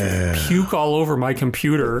gonna puke all over my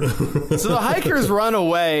computer. So the hikers run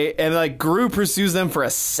away, and like Groo pursues them for a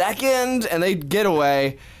second, and they get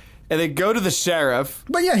away, and they go to the sheriff.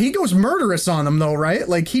 But yeah, he goes murderous on them, though, right?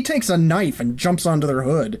 Like he takes a knife and jumps onto their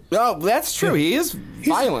hood. Oh, that's true. He is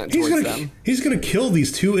violent towards them. He's gonna kill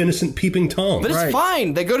these two innocent peeping toms. But it's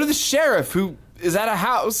fine. They go to the sheriff, who is at a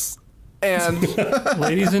house. And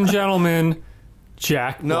ladies and gentlemen,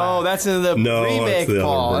 Jack Black. No, that's in the remake, that's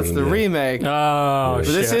Paul. That's the remake. Oh, but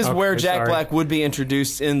this is where Jack sorry. Black would be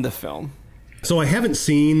introduced in the film. So I haven't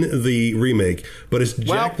seen the remake, but it's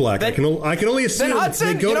Jack Black. Then, I can only assume then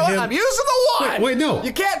Hutson, they go you know to what? him. I'm using the one. Wait, no.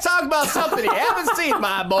 You can't talk about something you haven't seen,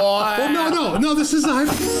 my boy. Well, no. This is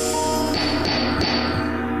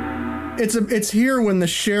It's here when the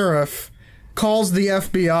sheriff calls the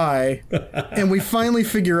FBI, and we finally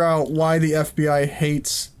figure out why the FBI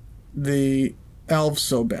hates the elves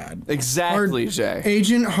so bad. Exactly, Jay.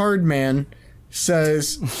 Agent Hardman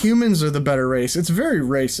says humans are the better race. It's very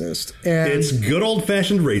racist. And it's good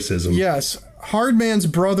old-fashioned racism. Yes. Hardman's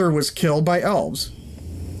brother was killed by elves.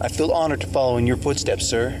 I feel honored to follow in your footsteps,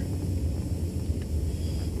 sir.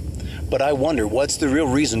 But I wonder, what's the real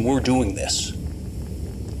reason we're doing this?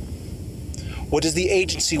 What does the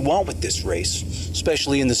agency want with this race,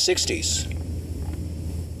 especially in the 60s?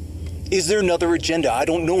 Is there another agenda I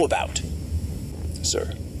don't know about,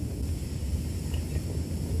 sir?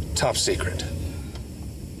 Top secret.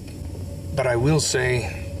 But I will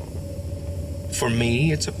say, for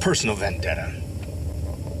me, it's a personal vendetta.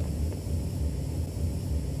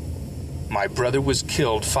 My brother was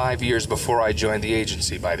killed 5 years before I joined the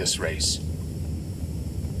agency by this race.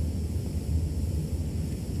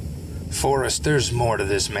 Forrest, there's more to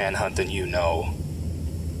this manhunt than you know.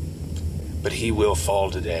 But he will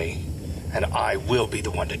fall today, and I will be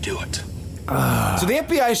the one to do it. So the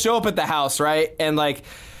FBI show up at the house, right? And like,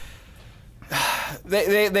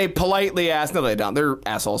 they politely ask. No, they don't. They're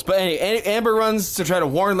assholes. But anyway, Amber runs to try to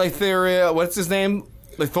warn Lytheria. What's his name?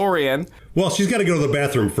 Lythorian. Well, she's got to go to the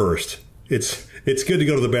bathroom first. It's good to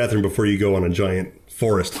go to the bathroom before you go on a giant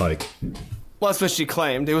forest hike. Well, that's what she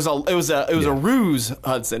claimed. It was a ruse,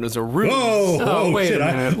 Hudson. It was a ruse. Oh, wait shit! a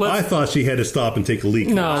minute. I thought she had to stop and take a leak.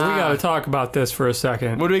 No, we got to talk about this for a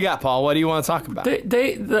second. What do we got, Paul? What do you want to talk about?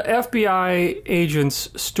 The FBI agents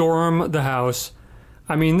storm the house.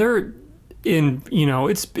 I mean, they're in.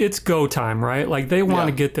 It's go time, right? Like they want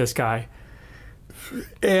to get this guy,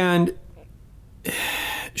 and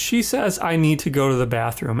she says, "I need to go to the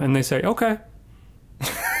bathroom," and they say, "Okay."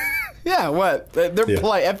 Yeah, what? They're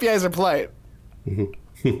polite. FBI's are polite.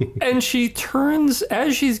 And she turns,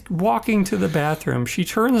 as she's walking to the bathroom, she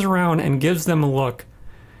turns around and gives them a look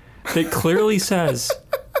that clearly says,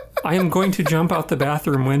 I am going to jump out the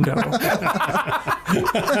bathroom window. And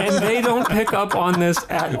they don't pick up on this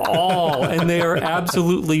at all. And they are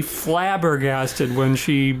absolutely flabbergasted when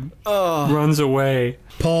she runs away.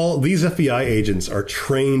 Paul, these FBI agents are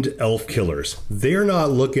trained elf killers. They're not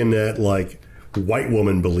looking at, like, white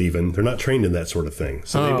woman believing. They're not trained in that sort of thing.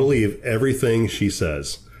 So they believe everything she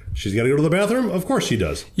says. She's got to go to the bathroom? Of course she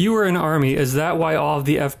does. You were in Army. Is that why all of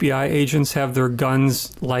the FBI agents have their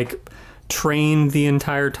guns, like, trained the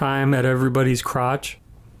entire time at everybody's crotch?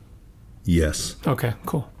 Yes. Okay,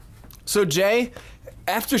 cool. So, Jay,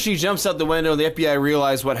 after she jumps out the window and the FBI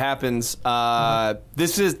realize what happens,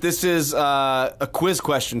 this is a quiz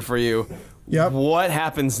question for you. Yep. What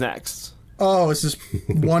happens next? Oh, this is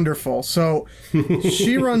wonderful. So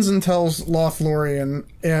she runs and tells Lothlorien,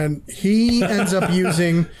 and he ends up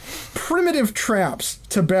using primitive traps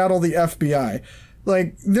to battle the FBI.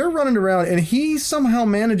 Like, they're running around, and he somehow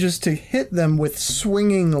manages to hit them with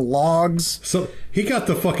swinging logs. So he got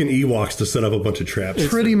the fucking Ewoks to set up a bunch of traps.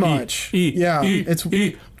 Pretty much. It's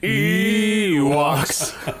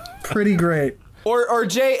Ewoks. Pretty great. Or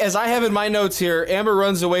Jay, as I have in my notes here, Amber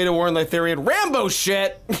runs away to warn Lytherian, Rambo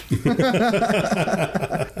shit!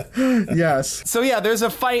 Yes. So yeah, there's a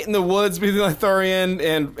fight in the woods between Lytherian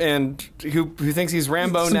and who thinks he's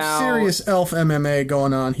Rambo now. Some serious elf MMA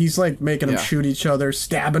going on. He's like making them shoot each other,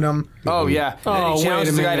 stabbing them. Oh yeah. And he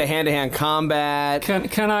challenges the guy to hand-to-hand combat.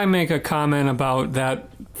 Can I make a comment about that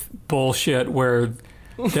bullshit where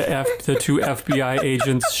the two FBI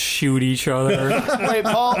agents shoot each other? Wait,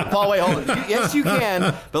 Paul, wait, hold on. Yes, you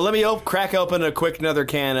can, but let me crack open another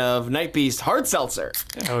can of Night Beast hard seltzer.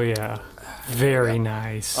 Oh yeah, very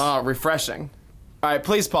nice. Oh, refreshing. All right,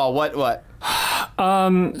 please, Paul. What?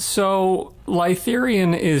 So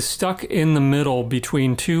Lytherian is stuck in the middle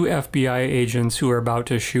between two FBI agents who are about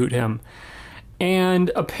to shoot him,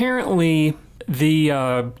 and apparently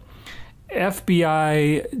the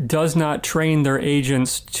FBI does not train their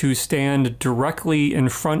agents to stand directly in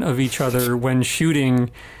front of each other when shooting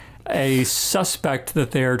a suspect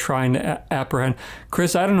that they are trying to apprehend.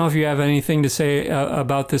 Chris, I don't know if you have anything to say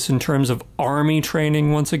about this in terms of Army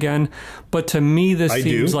training once again, but to me this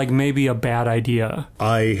seems like maybe a bad idea.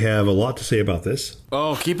 I have a lot to say about this.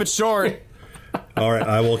 Oh, keep it short. All right,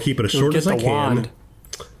 I will keep it as short as I can. Wand.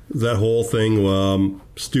 That whole thing,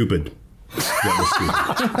 stupid.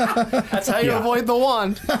 That's how you avoid the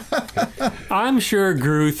wand. I'm sure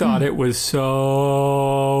Groo thought it was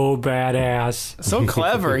so badass. So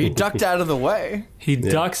clever. He ducked out of the way. He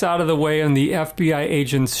ducks out of the way, and the FBI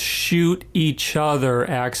agents shoot each other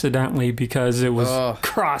accidentally because it was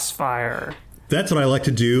crossfire. That's what I like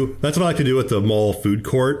to do. That's what I like to do at the mall food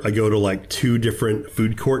court. I go to like 2 different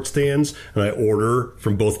food court stands and I order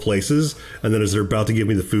from both places. And then as they're about to give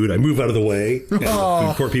me the food, I move out of the way. And the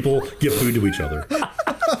food court people give food to each other.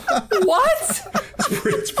 What?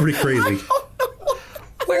 It's pretty crazy.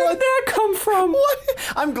 Where did that come from? What?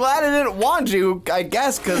 I'm glad I didn't wand you, I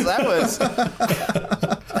guess, because that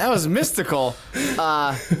was mystical.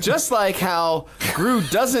 Just like how Groo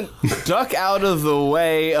doesn't duck out of the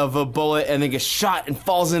way of a bullet and then gets shot and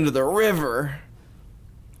falls into the river.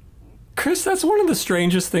 Chris, that's one of the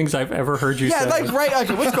strangest things I've ever heard you say. Yeah, like, right,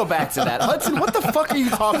 okay, let's go back to that. Hudson, what the fuck are you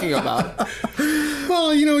talking about?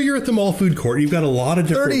 Well, you're at the mall food court. You've got a lot of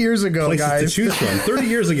different 30 years ago, places guys. to choose from. 30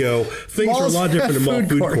 years ago, things were a lot different in mall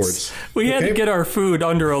food courts. We had to get our food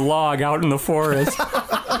under a log out in the forest.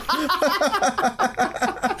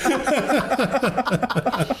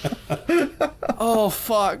 Oh,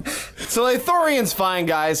 fuck. So Lythorian's fine,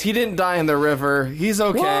 guys. He didn't die in the river. He's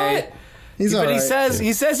okay. What? He's but all right.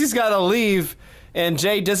 he says he's got to leave. And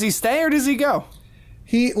Jay, does he stay or does he go?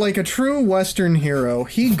 He, like a true Western hero,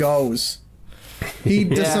 he goes. He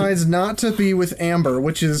decides not to be with Amber,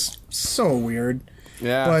 which is so weird.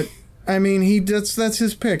 Yeah. But I mean, that's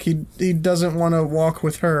his pick. He doesn't want to walk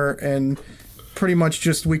with her, and pretty much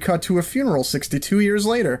just we cut to a funeral 62 years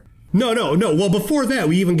later. No. Well, before that,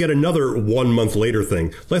 we even get another 1 month later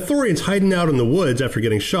thing. Lithorian's hiding out in the woods after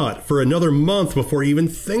getting shot for another month before he even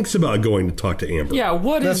thinks about going to talk to Amber. Yeah,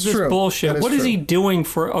 what is this bullshit? What is he doing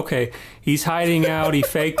for... Okay, he's hiding out, he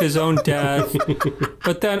faked his own death,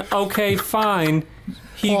 but then, okay, fine.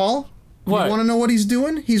 Paul, what? You want to know what he's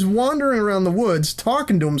doing? He's wandering around the woods,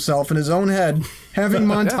 talking to himself in his own head, having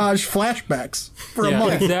montage flashbacks for a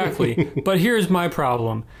month. Exactly. But here's my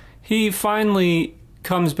problem. He finally...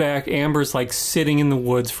 comes back, Amber's like sitting in the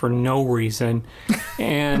woods for no reason,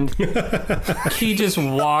 and he just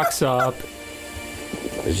walks up.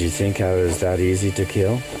 Did you think I was that easy to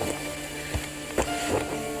kill?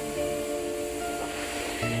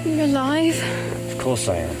 You're alive? Of course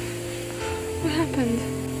I am. What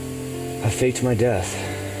happened? I faked my death.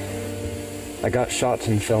 I got shot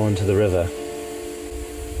and fell into the river.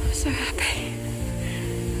 I'm so happy.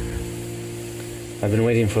 I've been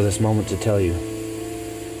waiting for this moment to tell you.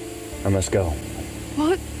 I must go.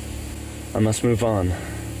 What? I must move on.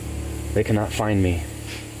 They cannot find me.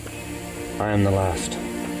 I am the last.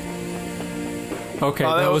 Okay,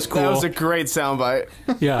 that was cool. That was a great soundbite.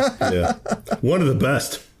 Yeah. Yeah. One of the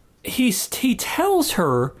best. He tells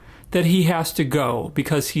her that he has to go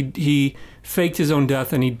because he faked his own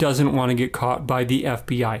death and he doesn't want to get caught by the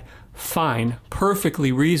FBI. Fine.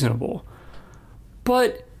 Perfectly reasonable.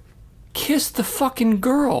 But kiss the fucking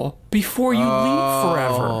girl before you leave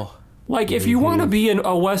forever. Like, if you want to be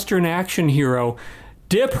a Western action hero,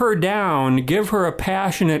 dip her down, give her a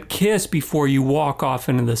passionate kiss before you walk off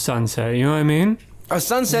into the sunset. You know what I mean? A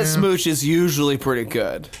sunset smooch is usually pretty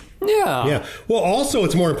good. Yeah. Yeah. Well, also,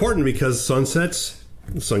 it's more important because sunsets,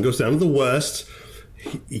 the sun goes down to the west.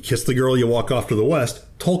 You kiss the girl, you walk off to the west.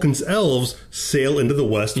 Tolkien's elves sail into the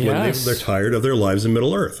west when they're tired of their lives in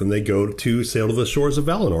Middle Earth, and they go to sail to the shores of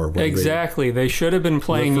Valinor. Exactly. They should have been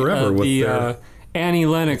playing the Annie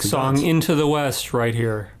Lennox song "Into the West" right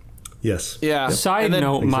here. Yes. Yeah. Side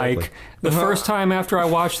note, Mike, the first time after I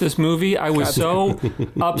watched this movie, I was so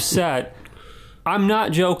upset. I'm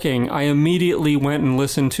not joking. I immediately went and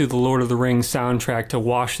listened to the Lord of the Rings soundtrack to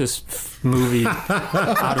wash this movie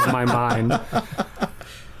out of my mind.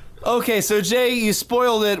 Okay, so Jay, you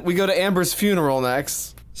spoiled it. We go to Amber's funeral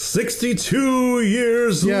next. 62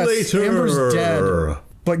 years later. Amber's dead.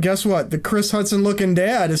 But guess what? The Chris Hutson looking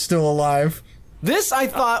dad is still alive. This, I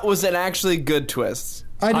thought, was an actually good twist.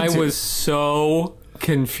 I was so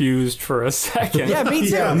confused for a second. Yeah, me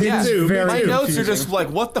too. Yeah, me too. My notes are just like,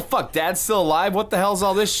 what the fuck? Dad's still alive? What the hell's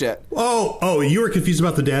all this shit? Oh, you were confused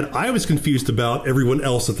about the dad. I was confused about everyone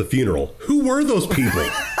else at the funeral. Who were those people?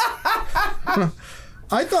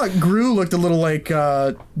 I thought Groo looked a little like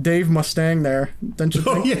Dave Mustaine there. Don't you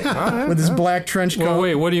think? Yeah. With his black trench coat. Well,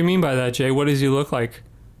 wait, what do you mean by that, Jay? What does he look like?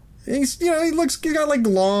 He's got like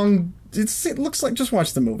long... It looks like... Just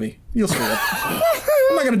watch the movie. You'll see it.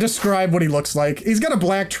 I'm not going to describe what he looks like. He's got a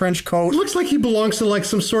black trench coat. It looks like he belongs to like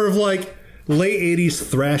some sort of like late 80s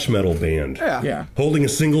thrash metal band. Yeah. Holding a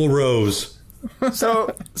single rose.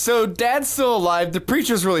 So Dad's still alive. The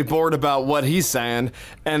preacher's really bored about what he's saying.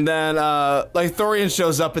 And then Lithorian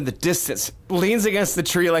shows up in the distance, leans against the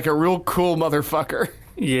tree like a real cool motherfucker.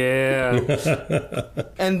 Yeah.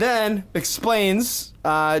 And then explains,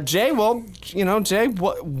 Jay, what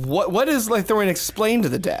does Lithorian explain to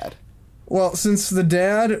the dad? Well, since the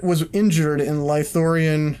dad was injured and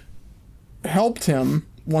Lithorian helped him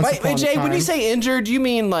once upon a Jay, time. when you say injured, you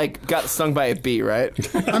mean like got stung by a bee, right?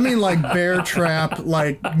 I mean like bear trap,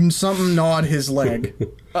 like something gnawed his leg.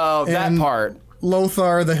 Oh, that part.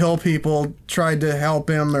 Lothar, the hill people, tried to help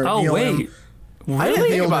him or heal him. I didn't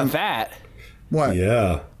think about that. What?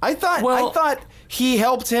 Yeah. I thought he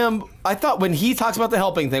helped him. I thought when he talks about the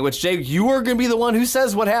helping thing, which Jay, you are going to be the one who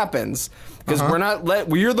says what happens because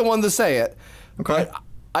we're the one to say it. Okay. But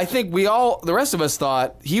I think the rest of us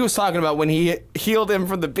thought he was talking about when he healed him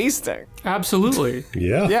from the bee sting. Absolutely.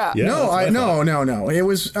 Yeah. No. It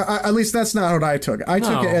was at least that's not what I took. I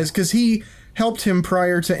took it as because he helped him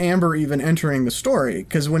prior to Amber even entering the story.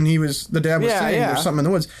 Because when the dad was saying there's something in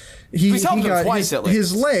the woods. He's helped him twice at least.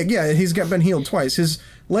 His leg, he's been healed twice. His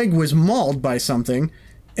leg was mauled by something,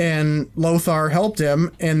 and Lothar helped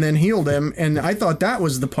him and then healed him. And I thought that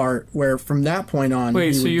was the part where, from that point on,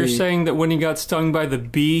 wait. So you're saying that when he got stung by the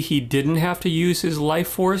bee, he didn't have to use his life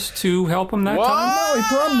force to help him that time? No, he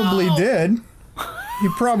probably did. He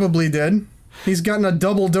probably did. He's gotten a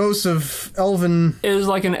double dose of elven. It was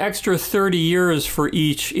like an extra 30 years for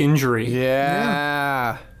each injury.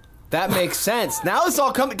 Yeah. That makes sense. Now it's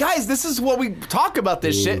all coming. Guys, this is what we talk about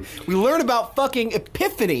this shit. We learn about fucking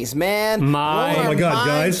epiphanies, man. Oh my God,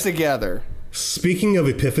 guys. Together. Speaking of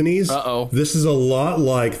epiphanies, this is a lot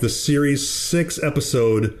like the Series 6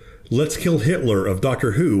 episode Let's Kill Hitler of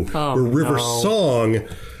Doctor Who, where River Song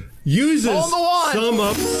uses some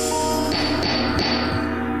of...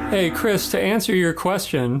 Hey, Chris, to answer your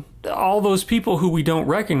question, all those people who we don't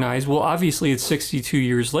recognize, well, obviously it's 62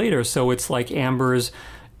 years later, so it's like Amber's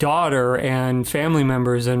daughter and family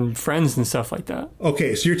members and friends and stuff like that.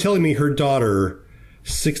 Okay, so you're telling me her daughter,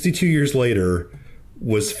 62 years later,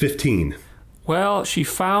 was 15. Well, she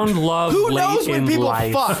found love Who late knows when in people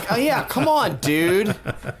life. fuck? Oh, yeah, come on, dude.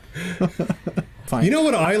 Fine. You know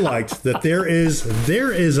what I liked? That there is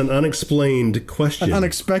an unexplained question. An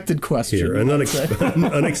unexpected question. Here, an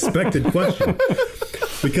unexpected question.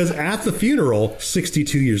 Because at the funeral,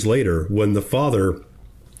 62 years later, when the father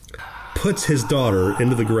puts his daughter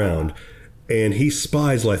into the ground and he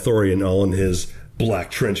spies Lithorian all in his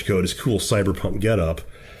black trench coat, his cool cyberpunk getup,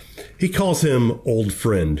 he calls him old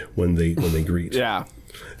friend when they greet. Yeah.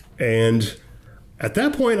 And at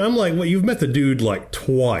that point, I'm like, well, you've met the dude like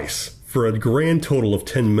twice for a grand total of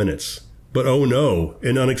 10 minutes. But oh no,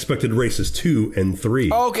 in Unexpected Races 2 and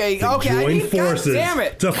 3. Okay, they okay. join forces God damn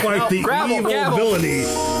it. to fight the evil villainy.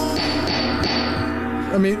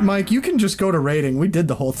 I mean, Mike, you can just go to rating. We did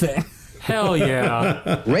the whole thing. Hell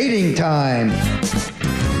yeah. Rating time.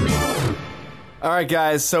 All right,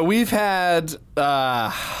 guys. So we've had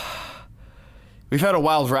a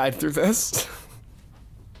wild ride through this.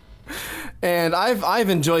 And I've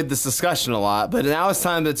enjoyed this discussion a lot, but now it's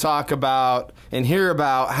time to talk about and hear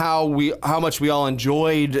about how much we all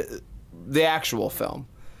enjoyed the actual film.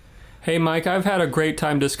 Hey, Mike, I've had a great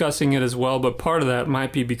time discussing it as well, but part of that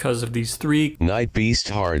might be because of these 3 Night Beast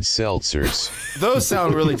hard seltzers. Those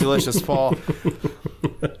sound really delicious, Paul.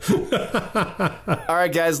 All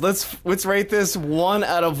right, guys, let's rate this 1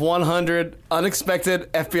 out of 100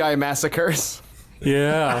 unexpected FBI massacres.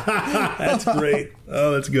 Yeah. That's great.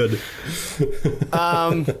 Oh, that's good. Shit.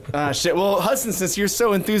 Well, Hutson, since you're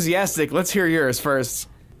so enthusiastic, let's hear yours first.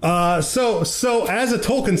 So as a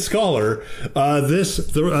Tolkien scholar,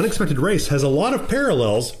 the Unexpected Race has a lot of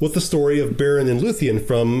parallels with the story of Beren and Luthien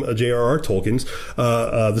from J.R.R. Tolkien's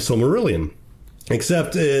The Silmarillion.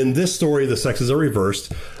 Except in this story, the sexes are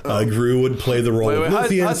reversed. Groo would play the role of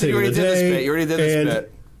Luthien, Hutson, you already did this bit. You already did this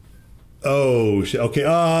bit. Oh, shit. Okay.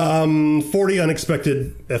 40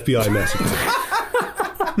 unexpected FBI massacres.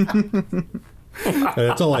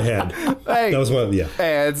 That's all I had. Hey, that was one. Yeah.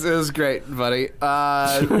 Hey, it was great, buddy.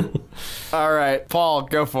 All right, Paul,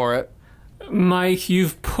 go for it. Mike,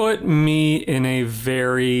 you've put me in a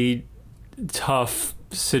very tough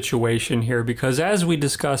situation here because as we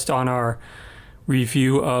discussed on our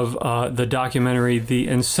review of the documentary The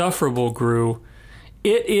Insufferable Groo,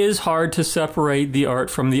 it is hard to separate the art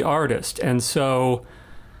from the artist. And so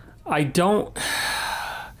I don't...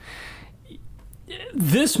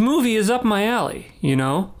 This movie is up my alley, you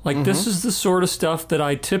know? Like, this is the sort of stuff that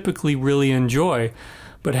I typically really enjoy.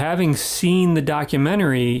 But having seen the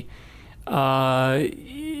documentary, it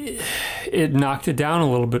knocked it down a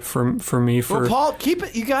little bit for me. Well, Paul, keep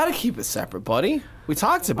it. You got to keep it separate, buddy. We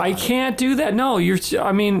talked about it. I can't do that. No,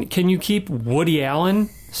 I mean, can you keep Woody Allen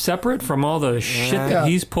separate from all the shit that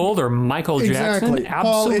he's pulled, or Michael Jackson?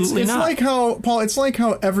 Paul, Absolutely not. It's like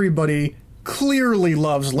how everybody clearly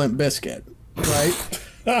loves Limp Bizkit, right?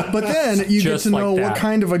 But then you get to know what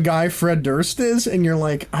kind of a guy Fred Durst is, and you're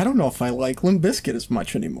like, I don't know if I like Limp Bizkit as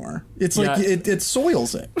much anymore. It's like it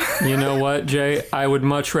soils it. You know what, Jay? I would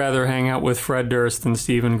much rather hang out with Fred Durst than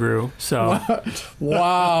Stephen Groo. So,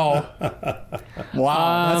 wow,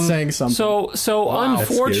 that's saying something. So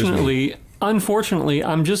unfortunately,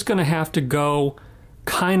 I'm just going to have to go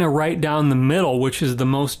kind of right down the middle, which is the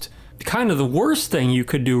most kind of the worst thing you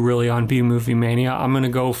could do really on B Movie Mania. I'm going to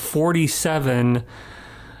go 47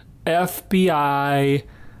 FBI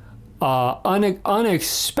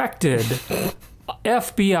unexpected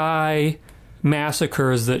FBI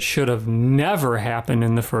massacres that should have never happened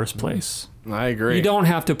in the first place. I agree. You don't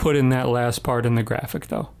have to put in that last part in the graphic,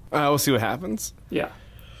 though. We'll see what happens. Yeah.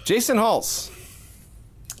 Jason Huls.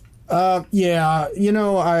 Yeah, you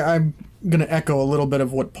know, I'm going to echo a little bit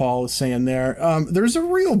of what Paul is saying there. There's a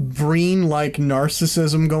real Breen-like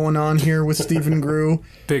narcissism going on here with Stephen Groo.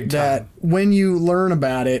 Big time. That, when you learn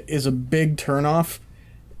about it, is a big turnoff.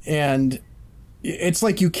 And it's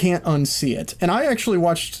like you can't unsee it. And I actually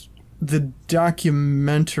watched the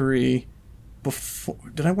documentary before.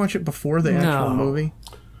 Did I watch it before the actual movie?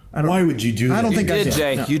 Why would you do that? I don't think You I did, did.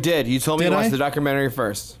 Jay. No. You did. You told me Did to watch I? the documentary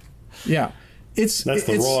first. Yeah. That's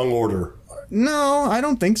the wrong order. No, I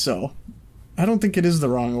don't think so. I don't think it is the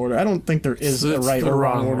wrong order. I don't think there is a right or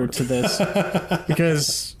wrong order to this.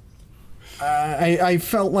 Because I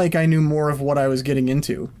felt like I knew more of what I was getting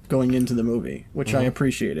into going into the movie, which I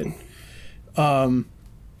appreciated.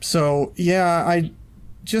 So, yeah, I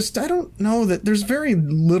don't know that there's very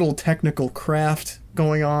little technical craft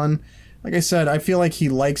going on. Like I said, I feel like he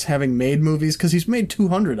likes having made movies because he's made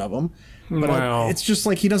 200 of them. But Wow. it's just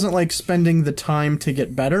like he doesn't like spending the time to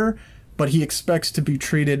get better, but he expects to be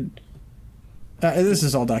treated... this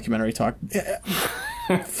is all documentary talk.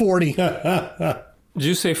 40. Did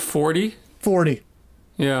you say 40? 40.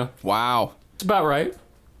 Yeah. Wow. It's about right.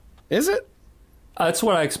 Is it? That's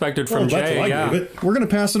what I expected from Jay. Yeah. We're going to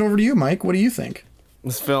pass it over to you, Mike. What do you think?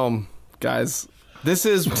 This film, guys, this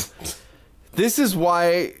is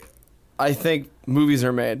why I think movies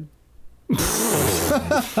are made.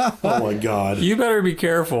 Oh my God. You better be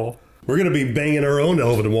careful. We're going to be banging our own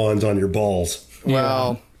elven wands on your balls.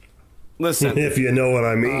 Well, listen. If you know what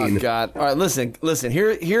I mean. Oh, God. All right, listen.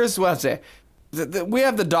 Here's what I say. We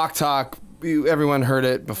have the Doc Talk. Everyone heard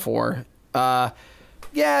it before.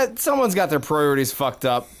 Yeah, someone's got their priorities fucked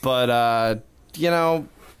up, but,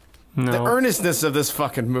 the earnestness of this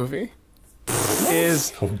fucking movie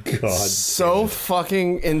is so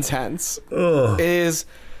fucking intense. Ugh. It is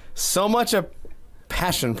so much a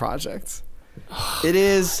passion project. It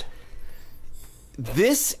is...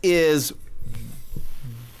 This is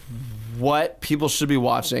what people should be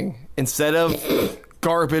watching instead of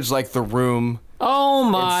garbage like The Room. Oh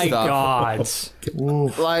my God!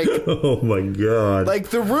 Like, oh my God! Like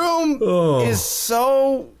The Room is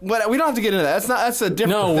so. What we don't have to get into that. That's a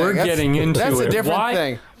different. No, thing. we're getting into it. That's a different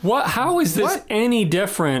thing. What? How is this any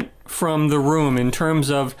different from The Room in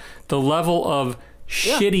terms of the level of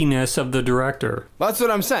shittiness of the director? That's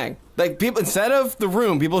what I'm saying. Like people, instead of The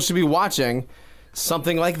Room, people should be watching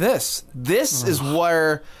something like this. This is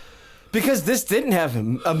where. Because this didn't have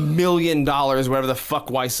 $1 million, whatever the fuck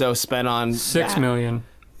Wiseau spent on $6 million.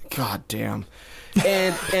 God damn.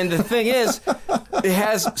 And the thing is, it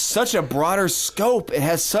has such a broader scope. It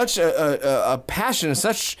has such a passion,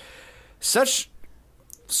 so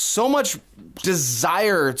much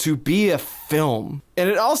desire to be a film. And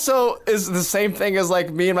it also is the same thing as like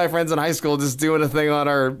me and my friends in high school just doing a thing on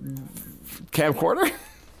our camcorder.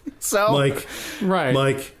 So, Mike,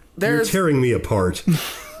 you're tearing me apart.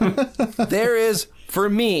 There is, for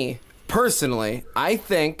me, personally, I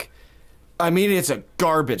mean, it's a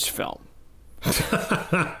garbage film.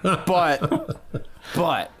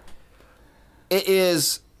 but it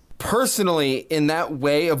is personally in that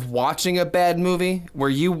way of watching a bad movie where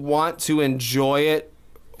you want to enjoy it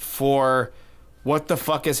for what the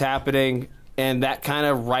fuck is happening and that kind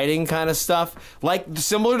of writing kind of stuff. Like,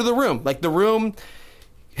 similar to The Room. Like, The Room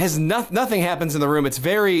has nothing happens in The Room. It's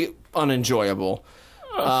very unenjoyable.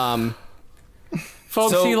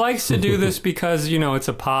 Folks, he likes to do this because, it's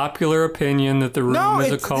a popular opinion that The Room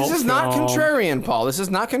is a cult this is not film. contrarian, Paul. This is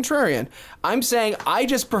not contrarian. I'm saying I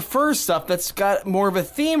just prefer stuff that's got more of a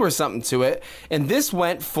theme or something to it, and this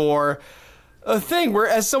went for a thing where,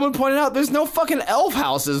 as someone pointed out, there's no fucking elf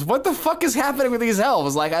houses. What the fuck is happening with these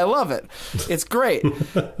elves? Like, I love it. It's great.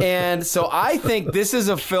 And so I think this is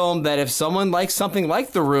a film that if someone likes something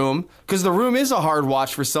like The Room, because The Room is a hard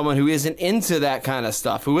watch for someone who isn't into that kind of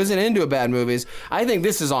stuff, who isn't into bad movies, I think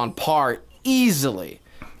this is on par easily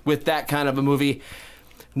with that kind of a movie.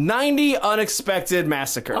 90 Unexpected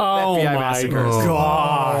Massacre. Oh FBI my Massacres.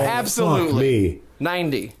 God. Absolutely. Fuck me.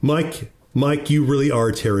 90. Mike, you really are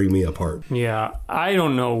tearing me apart. Yeah, I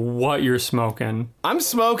don't know what you're smoking. I'm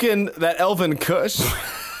smoking that Elven Kush.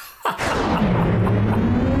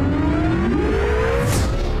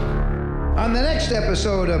 On the next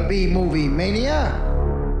episode of B-Movie Mania.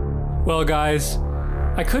 Well, guys,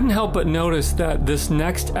 I couldn't help but notice that this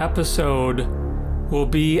next episode will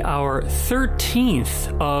be our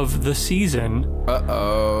 13th of the season.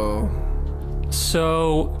 Uh-oh.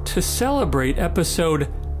 So, to celebrate episode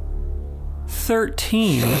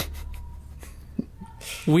 13,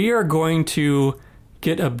 we are going to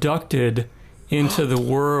get abducted into the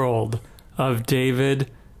world of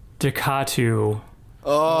David Ducatu.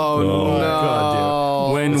 Oh no.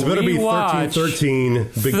 God, when it's better we be watch 1313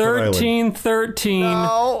 Big Island. 1313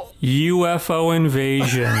 UFO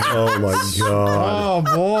Invasion. Oh my God.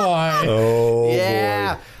 Oh boy. Oh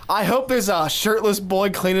yeah. boy. I hope there's a shirtless boy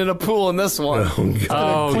cleaning a pool in this one. Oh,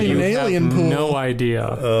 God. Clean you alien have pool. no idea.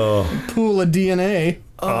 Pool of DNA.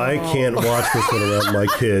 I can't watch this one around my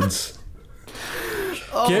kids.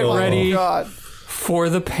 Get ready God. for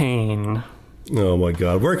the pain. Oh my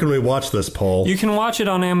God! Where can we watch this, Paul? You can watch it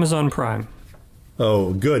on Amazon Prime.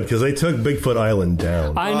 Oh, good, because they took Bigfoot Island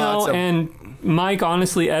down. I know, and Mike,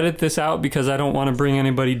 honestly, edit this out because I don't want to bring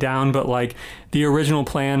anybody down, but like the original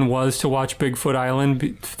plan was to watch Bigfoot Island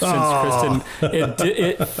since Kristen,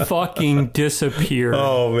 it fucking disappeared.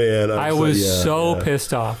 Oh man, I was so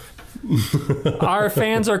pissed off. Our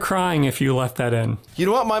fans are crying if you left that in. You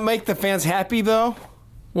know what might make the fans happy though?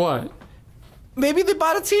 What? Maybe they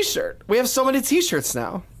bought a t-shirt. We have so many t-shirts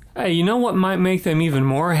now. Hey, you know what might make them even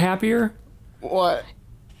more happier? What?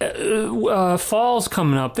 Fall's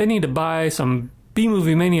coming up. They need to buy some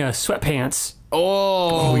B-Movie Mania sweatpants.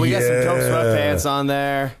 Oh, we got some dope sweatpants on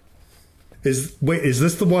there. Is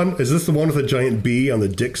this the one? Is this the one with a giant bee on the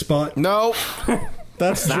dick spot? No.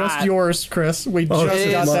 That's just yours, Chris. We just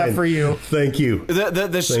got that for you. Thank you.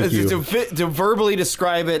 Thank you. To verbally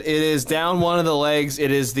describe it, it is down one of the legs. It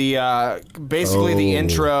is the basically the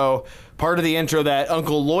intro, part of the intro that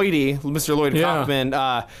Uncle Lloydie, Mr. Lloyd Kaufman,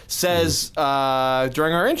 says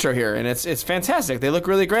during our intro here, and it's fantastic. They look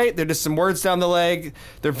really great. They're just some words down the leg.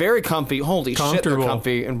 They're very comfy. Holy shit, they're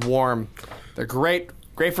comfy and warm. They're great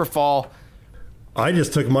for fall. I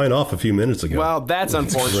just took mine off a few minutes ago. Well, that's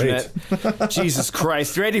unfortunate. Jesus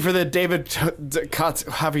Christ. Ready for the David Ducatu,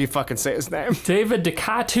 however you fucking say his name. David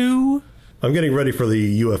Ducatu? I'm getting ready for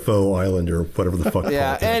the UFO Island or whatever the fuck.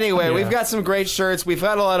 Yeah, anyway, we've got some great shirts. We've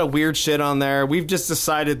got a lot of weird shit on there. We've just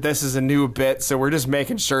decided this is a new bit, so we're just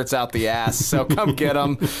making shirts out the ass. So come get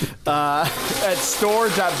them at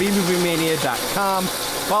store.bmoviemania.com.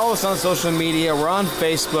 Follow us on social media. We're on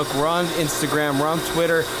Facebook. We're on Instagram. We're on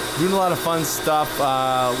Twitter. Doing a lot of fun stuff.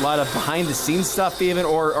 A lot of behind-the-scenes stuff even,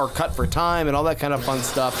 or cut for time and all that kind of fun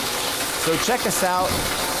stuff. So check us out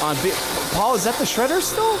on... Paul, is that the shredder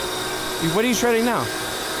still? What are you shredding now?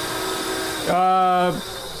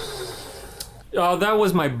 That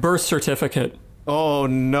was my birth certificate. Oh,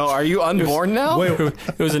 no. Are you unborn now? Wait,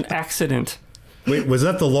 it was an accident. Wait, was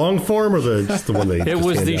that the long form or just the one they It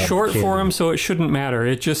was the short form, so it shouldn't matter.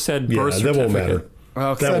 It just said birth certificate. That won't matter.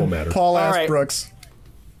 Okay. That won't matter. Paul asked Brooks.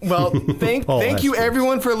 Well, thank you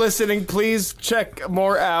everyone for listening. Please check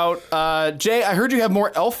more out. Jay, I heard you have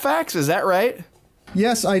more elf facts. Is that right?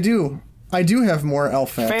 Yes, I do. I do have more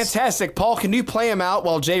elf facts. Fantastic. Paul, can you play him out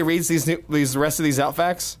while Jay reads these rest of these elf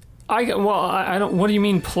facts? I don't. What do you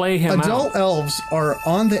mean play him out? Adult elves are,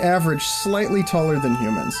 on the average, slightly taller than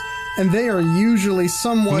humans, and they are usually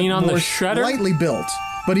somewhat more slightly built,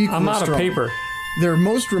 but equally I'm out strong. of paper. Their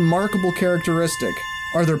most remarkable characteristic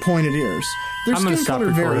are their pointed ears. Their skin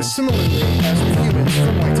color varies similarly as with humans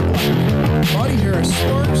from white to black. Body hair is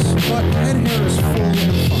sparse, but head hair is full and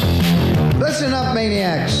fine. Listen up,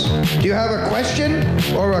 Maniacs. Do you have a question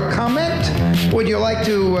or a comment? Would you like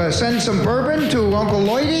to send some bourbon to Uncle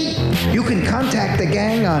Lloydie? You can contact the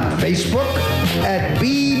gang on Facebook at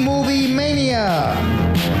bmoviemania.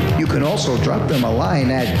 You can also drop them a line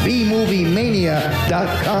at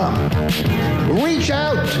bmoviemania.com. Reach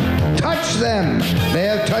out. Touch them.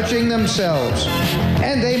 They're touching themselves.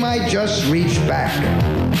 And they might just reach back.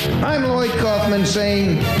 I'm Lloyd Kaufman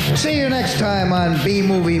saying, see you next time on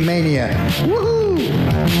B-Movie Mania. Woohoo!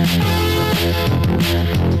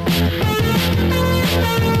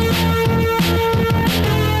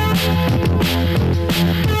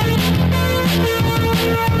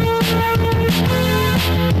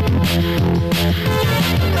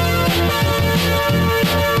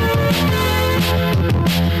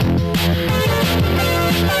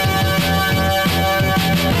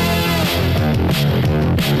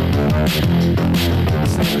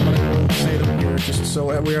 Say them here just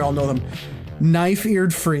so we all know them.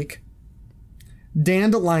 Knife-eared freak,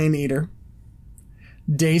 dandelion eater,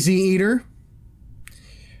 daisy eater,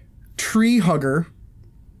 tree hugger,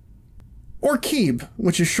 or keeb,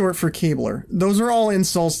 which is short for Keebler. Those are all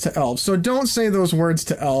insults to elves, so don't say those words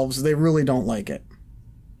to elves. They really don't like it.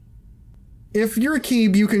 If you're a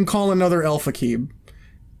keeb, you can call another elf a keeb,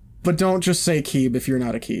 but don't just say keeb if you're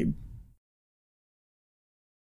not a keeb.